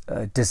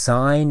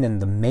design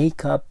and the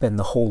makeup and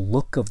the whole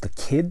look of the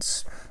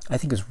kids, I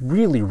think, is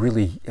really,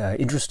 really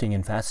interesting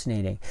and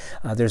fascinating.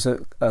 There's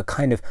a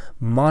kind of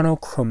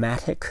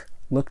monochromatic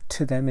look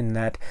to them in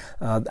that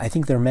I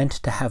think they're meant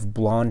to have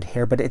blonde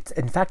hair, but it's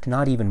in fact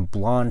not even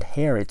blonde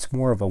hair, it's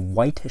more of a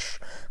whitish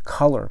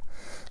color.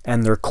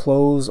 And their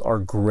clothes are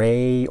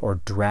gray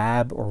or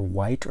drab or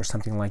white or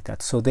something like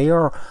that. So they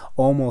are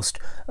almost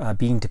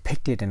being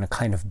depicted in a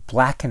kind of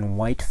black and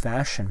white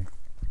fashion,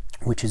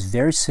 which is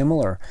very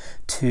similar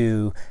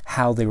to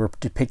how they were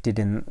depicted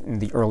in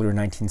the earlier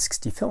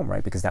 1960 film,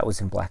 right? Because that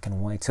was in black and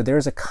white. So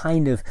there's a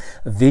kind of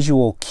a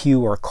visual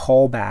cue or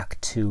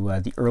callback to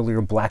the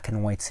earlier black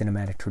and white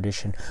cinematic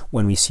tradition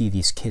when we see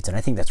these kids, and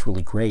I think that's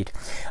really great.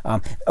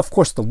 Of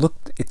course, the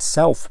look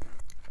itself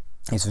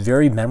is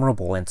very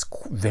memorable, and it's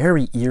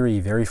very eerie,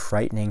 very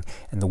frightening,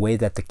 and the way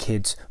that the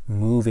kids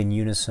move in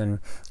unison,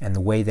 and the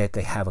way that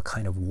they have a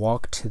kind of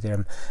walk to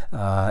them,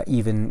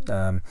 even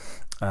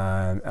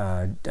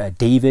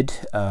David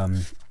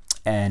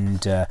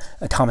and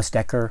Thomas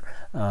Dekker,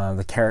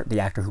 the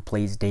actor who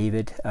plays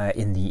David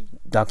in the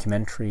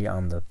documentary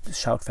on the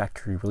Shout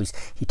Factory release,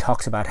 he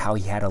talks about how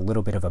he had a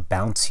little bit of a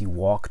bouncy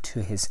walk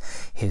to his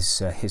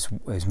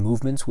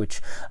movements, which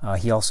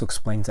he also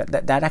explains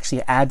that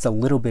actually adds a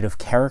little bit of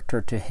character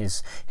to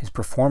his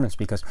performance,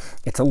 because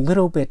it's a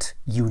little bit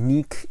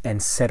unique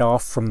and set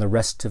off from the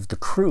rest of the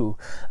crew,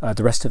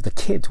 the rest of the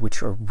kids,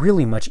 which are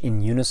really much in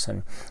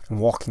unison and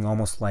walking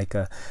almost like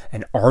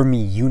an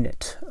army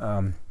unit.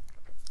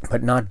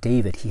 But not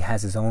David. He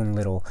has his own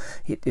little.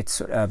 He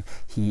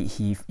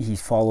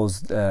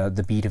follows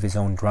the beat of his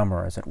own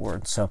drummer, as it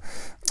were. So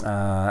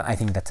I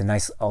think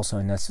that's also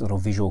a nice little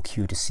visual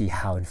cue to see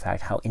how, in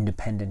fact, how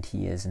independent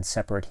he is and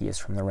separate he is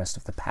from the rest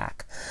of the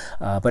pack.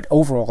 But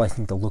overall, I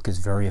think the look is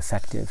very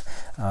effective,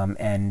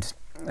 and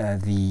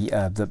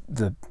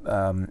the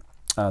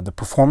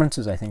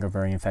performances, I think, are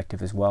very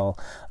effective as well.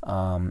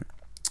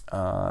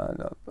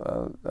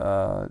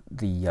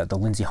 The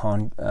Lindsay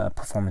Hahn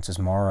performance as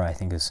Mara, I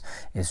think, is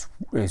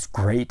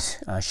great.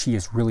 She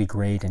is really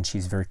great, and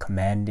she's very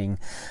commanding,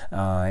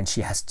 and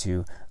she has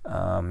to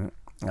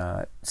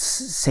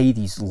say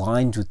these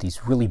lines with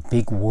these really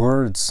big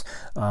words.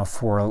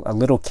 For a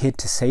little kid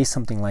to say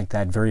something like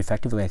that very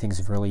effectively, I think,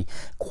 is really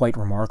quite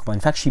remarkable. In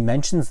fact, she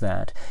mentions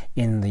that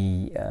in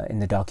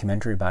the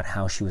documentary about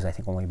how she was, I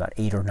think, only about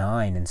 8 or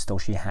 9, and still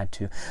she had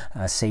to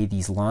say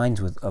these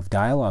lines of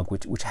dialogue,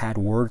 which had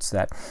words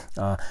that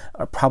are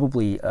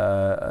probably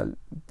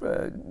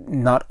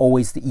not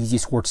always the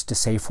easiest words to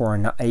say for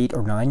an 8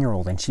 or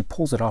 9-year-old, and she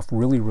pulls it off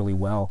really, really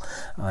well,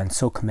 and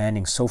so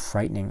commanding, so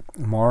frightening.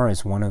 Mara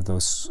is one of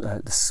those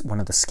one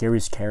of the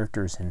scariest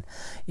characters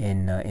in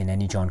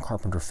any John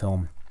Carpenter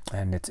film.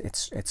 and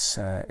it's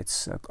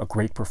a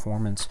great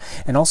performance.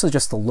 And also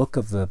just the look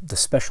of the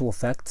special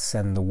effects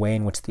and the way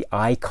in which the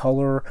eye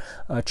color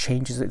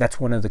changes. That's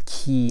one of the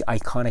key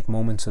iconic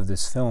moments of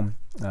this film.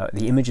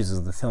 The images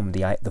of the film,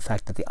 the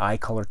fact that the eye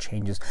color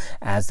changes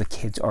as the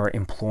kids are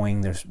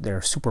employing their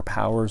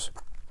superpowers.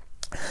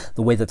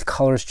 The way that the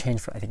colors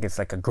change, I think it's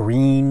like a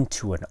green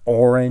to an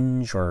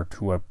orange or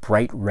to a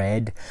bright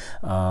red,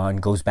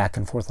 and goes back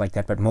and forth like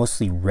that, but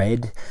mostly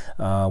red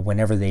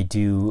whenever they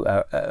do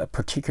a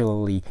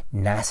particularly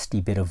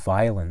nasty bit of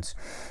violence.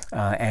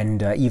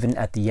 And even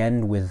at the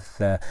end with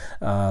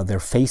their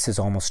faces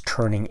almost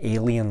turning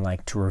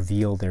alien-like to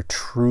reveal their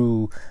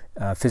true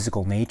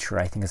physical nature,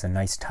 I think is a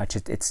nice touch.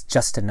 It's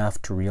just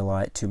enough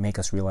to make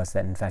us realize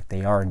that in fact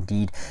they are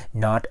indeed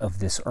not of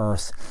this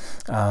earth.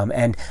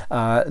 And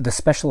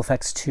the special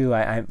effects too.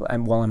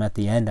 While I'm at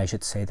the end, I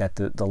should say that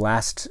the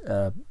last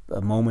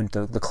moment,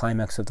 the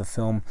climax of the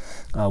film,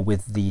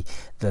 with the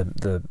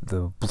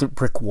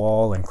brick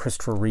wall and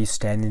Christopher Reeve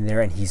standing there,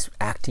 and he's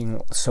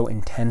acting so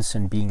intense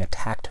and being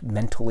attacked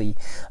mentally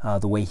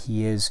the way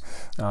he is.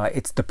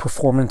 The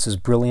performance is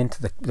brilliant.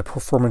 The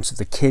performance of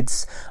the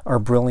kids are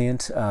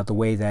brilliant. The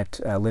way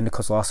that Linda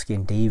Kozlowski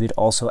and David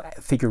also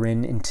figure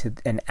into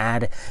and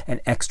add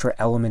an extra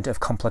element of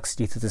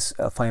complexity to this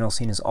final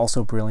scene is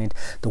also brilliant.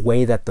 The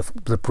way that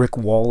the brick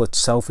wall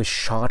itself is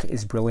shot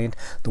is brilliant.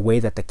 The way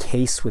that the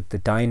case with the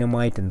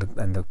dynamite and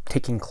the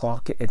ticking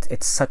clock,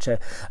 it's such a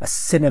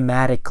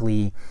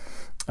cinematically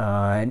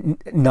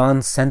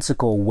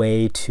nonsensical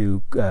way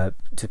to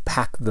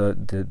pack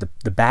the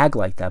bag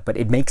like that, but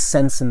it makes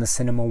sense in the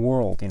cinema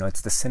world.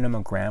 It's the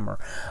cinema grammar,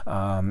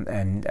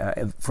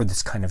 and for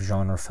this kind of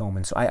genre film.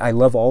 And so I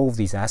love all of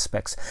these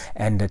aspects,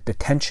 and the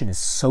tension is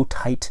so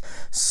tight,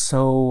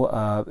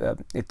 so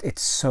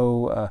it's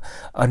so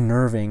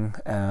unnerving,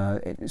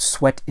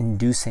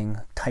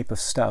 sweat-inducing type of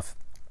stuff.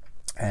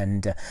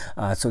 And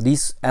so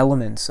these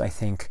elements, I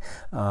think,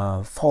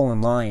 fall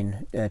in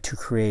line to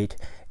create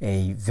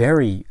a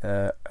very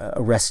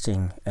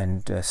arresting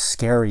and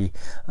scary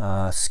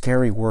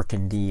work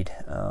indeed.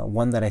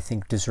 One that I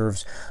think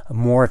deserves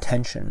more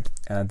attention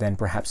than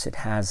perhaps it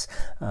has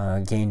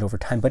gained over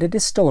time. But it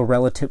is still a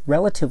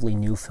relatively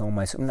new film.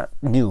 Not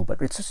new,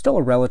 but it's still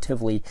a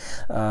relatively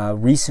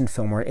recent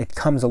film, where it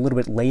comes a little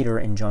bit later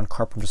in John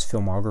Carpenter's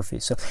filmography.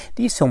 So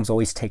these films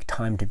always take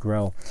time to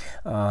grow,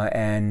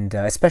 and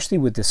especially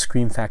with the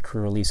Scream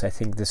Factory release, I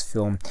think this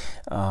film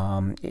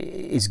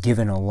is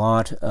given a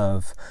lot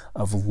of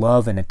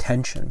love and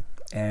attention,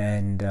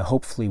 and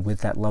hopefully with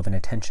that love and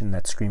attention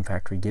that Scream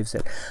Factory gives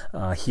it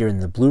here in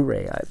the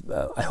Blu-ray,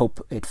 I hope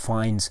it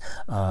finds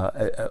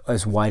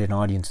as wide an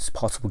audience as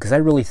possible, because I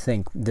really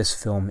think this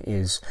film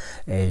is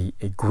a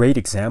great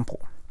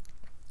example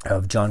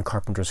of John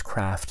Carpenter's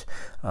craft,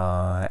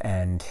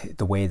 and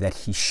the way that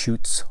he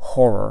shoots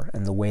horror,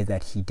 and the way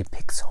that he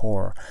depicts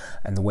horror,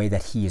 and the way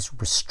that he is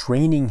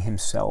restraining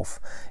himself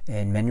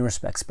in many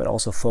respects, but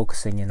also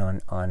focusing in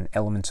on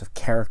elements of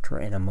character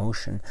and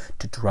emotion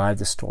to drive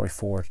the story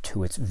forward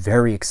to its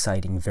very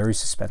exciting, very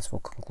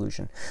suspenseful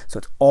conclusion. So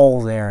it's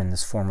all there in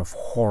this form of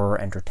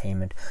horror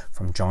entertainment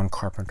from John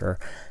Carpenter,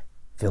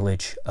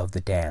 Village of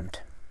the Damned.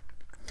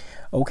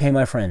 Okay,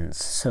 my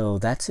friends, so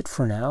that's it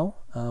for now.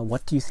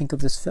 What do you think of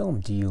this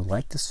film? Do you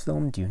like this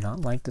film? Do you not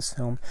like this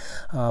film?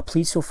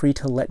 Please feel free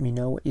to let me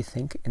know what you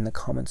think in the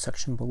comment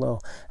section below.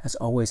 As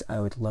always, I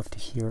would love to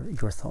hear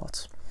your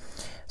thoughts.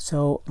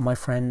 So, my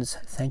friends,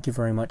 thank you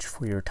very much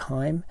for your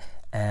time,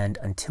 and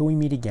until we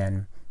meet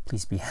again,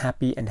 please be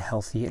happy and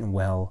healthy and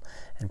well,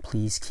 and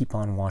please keep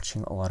on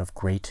watching a lot of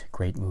great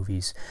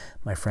movies.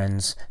 My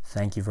friends,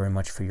 thank you very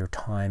much for your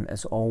time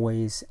as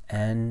always,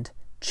 and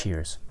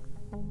cheers.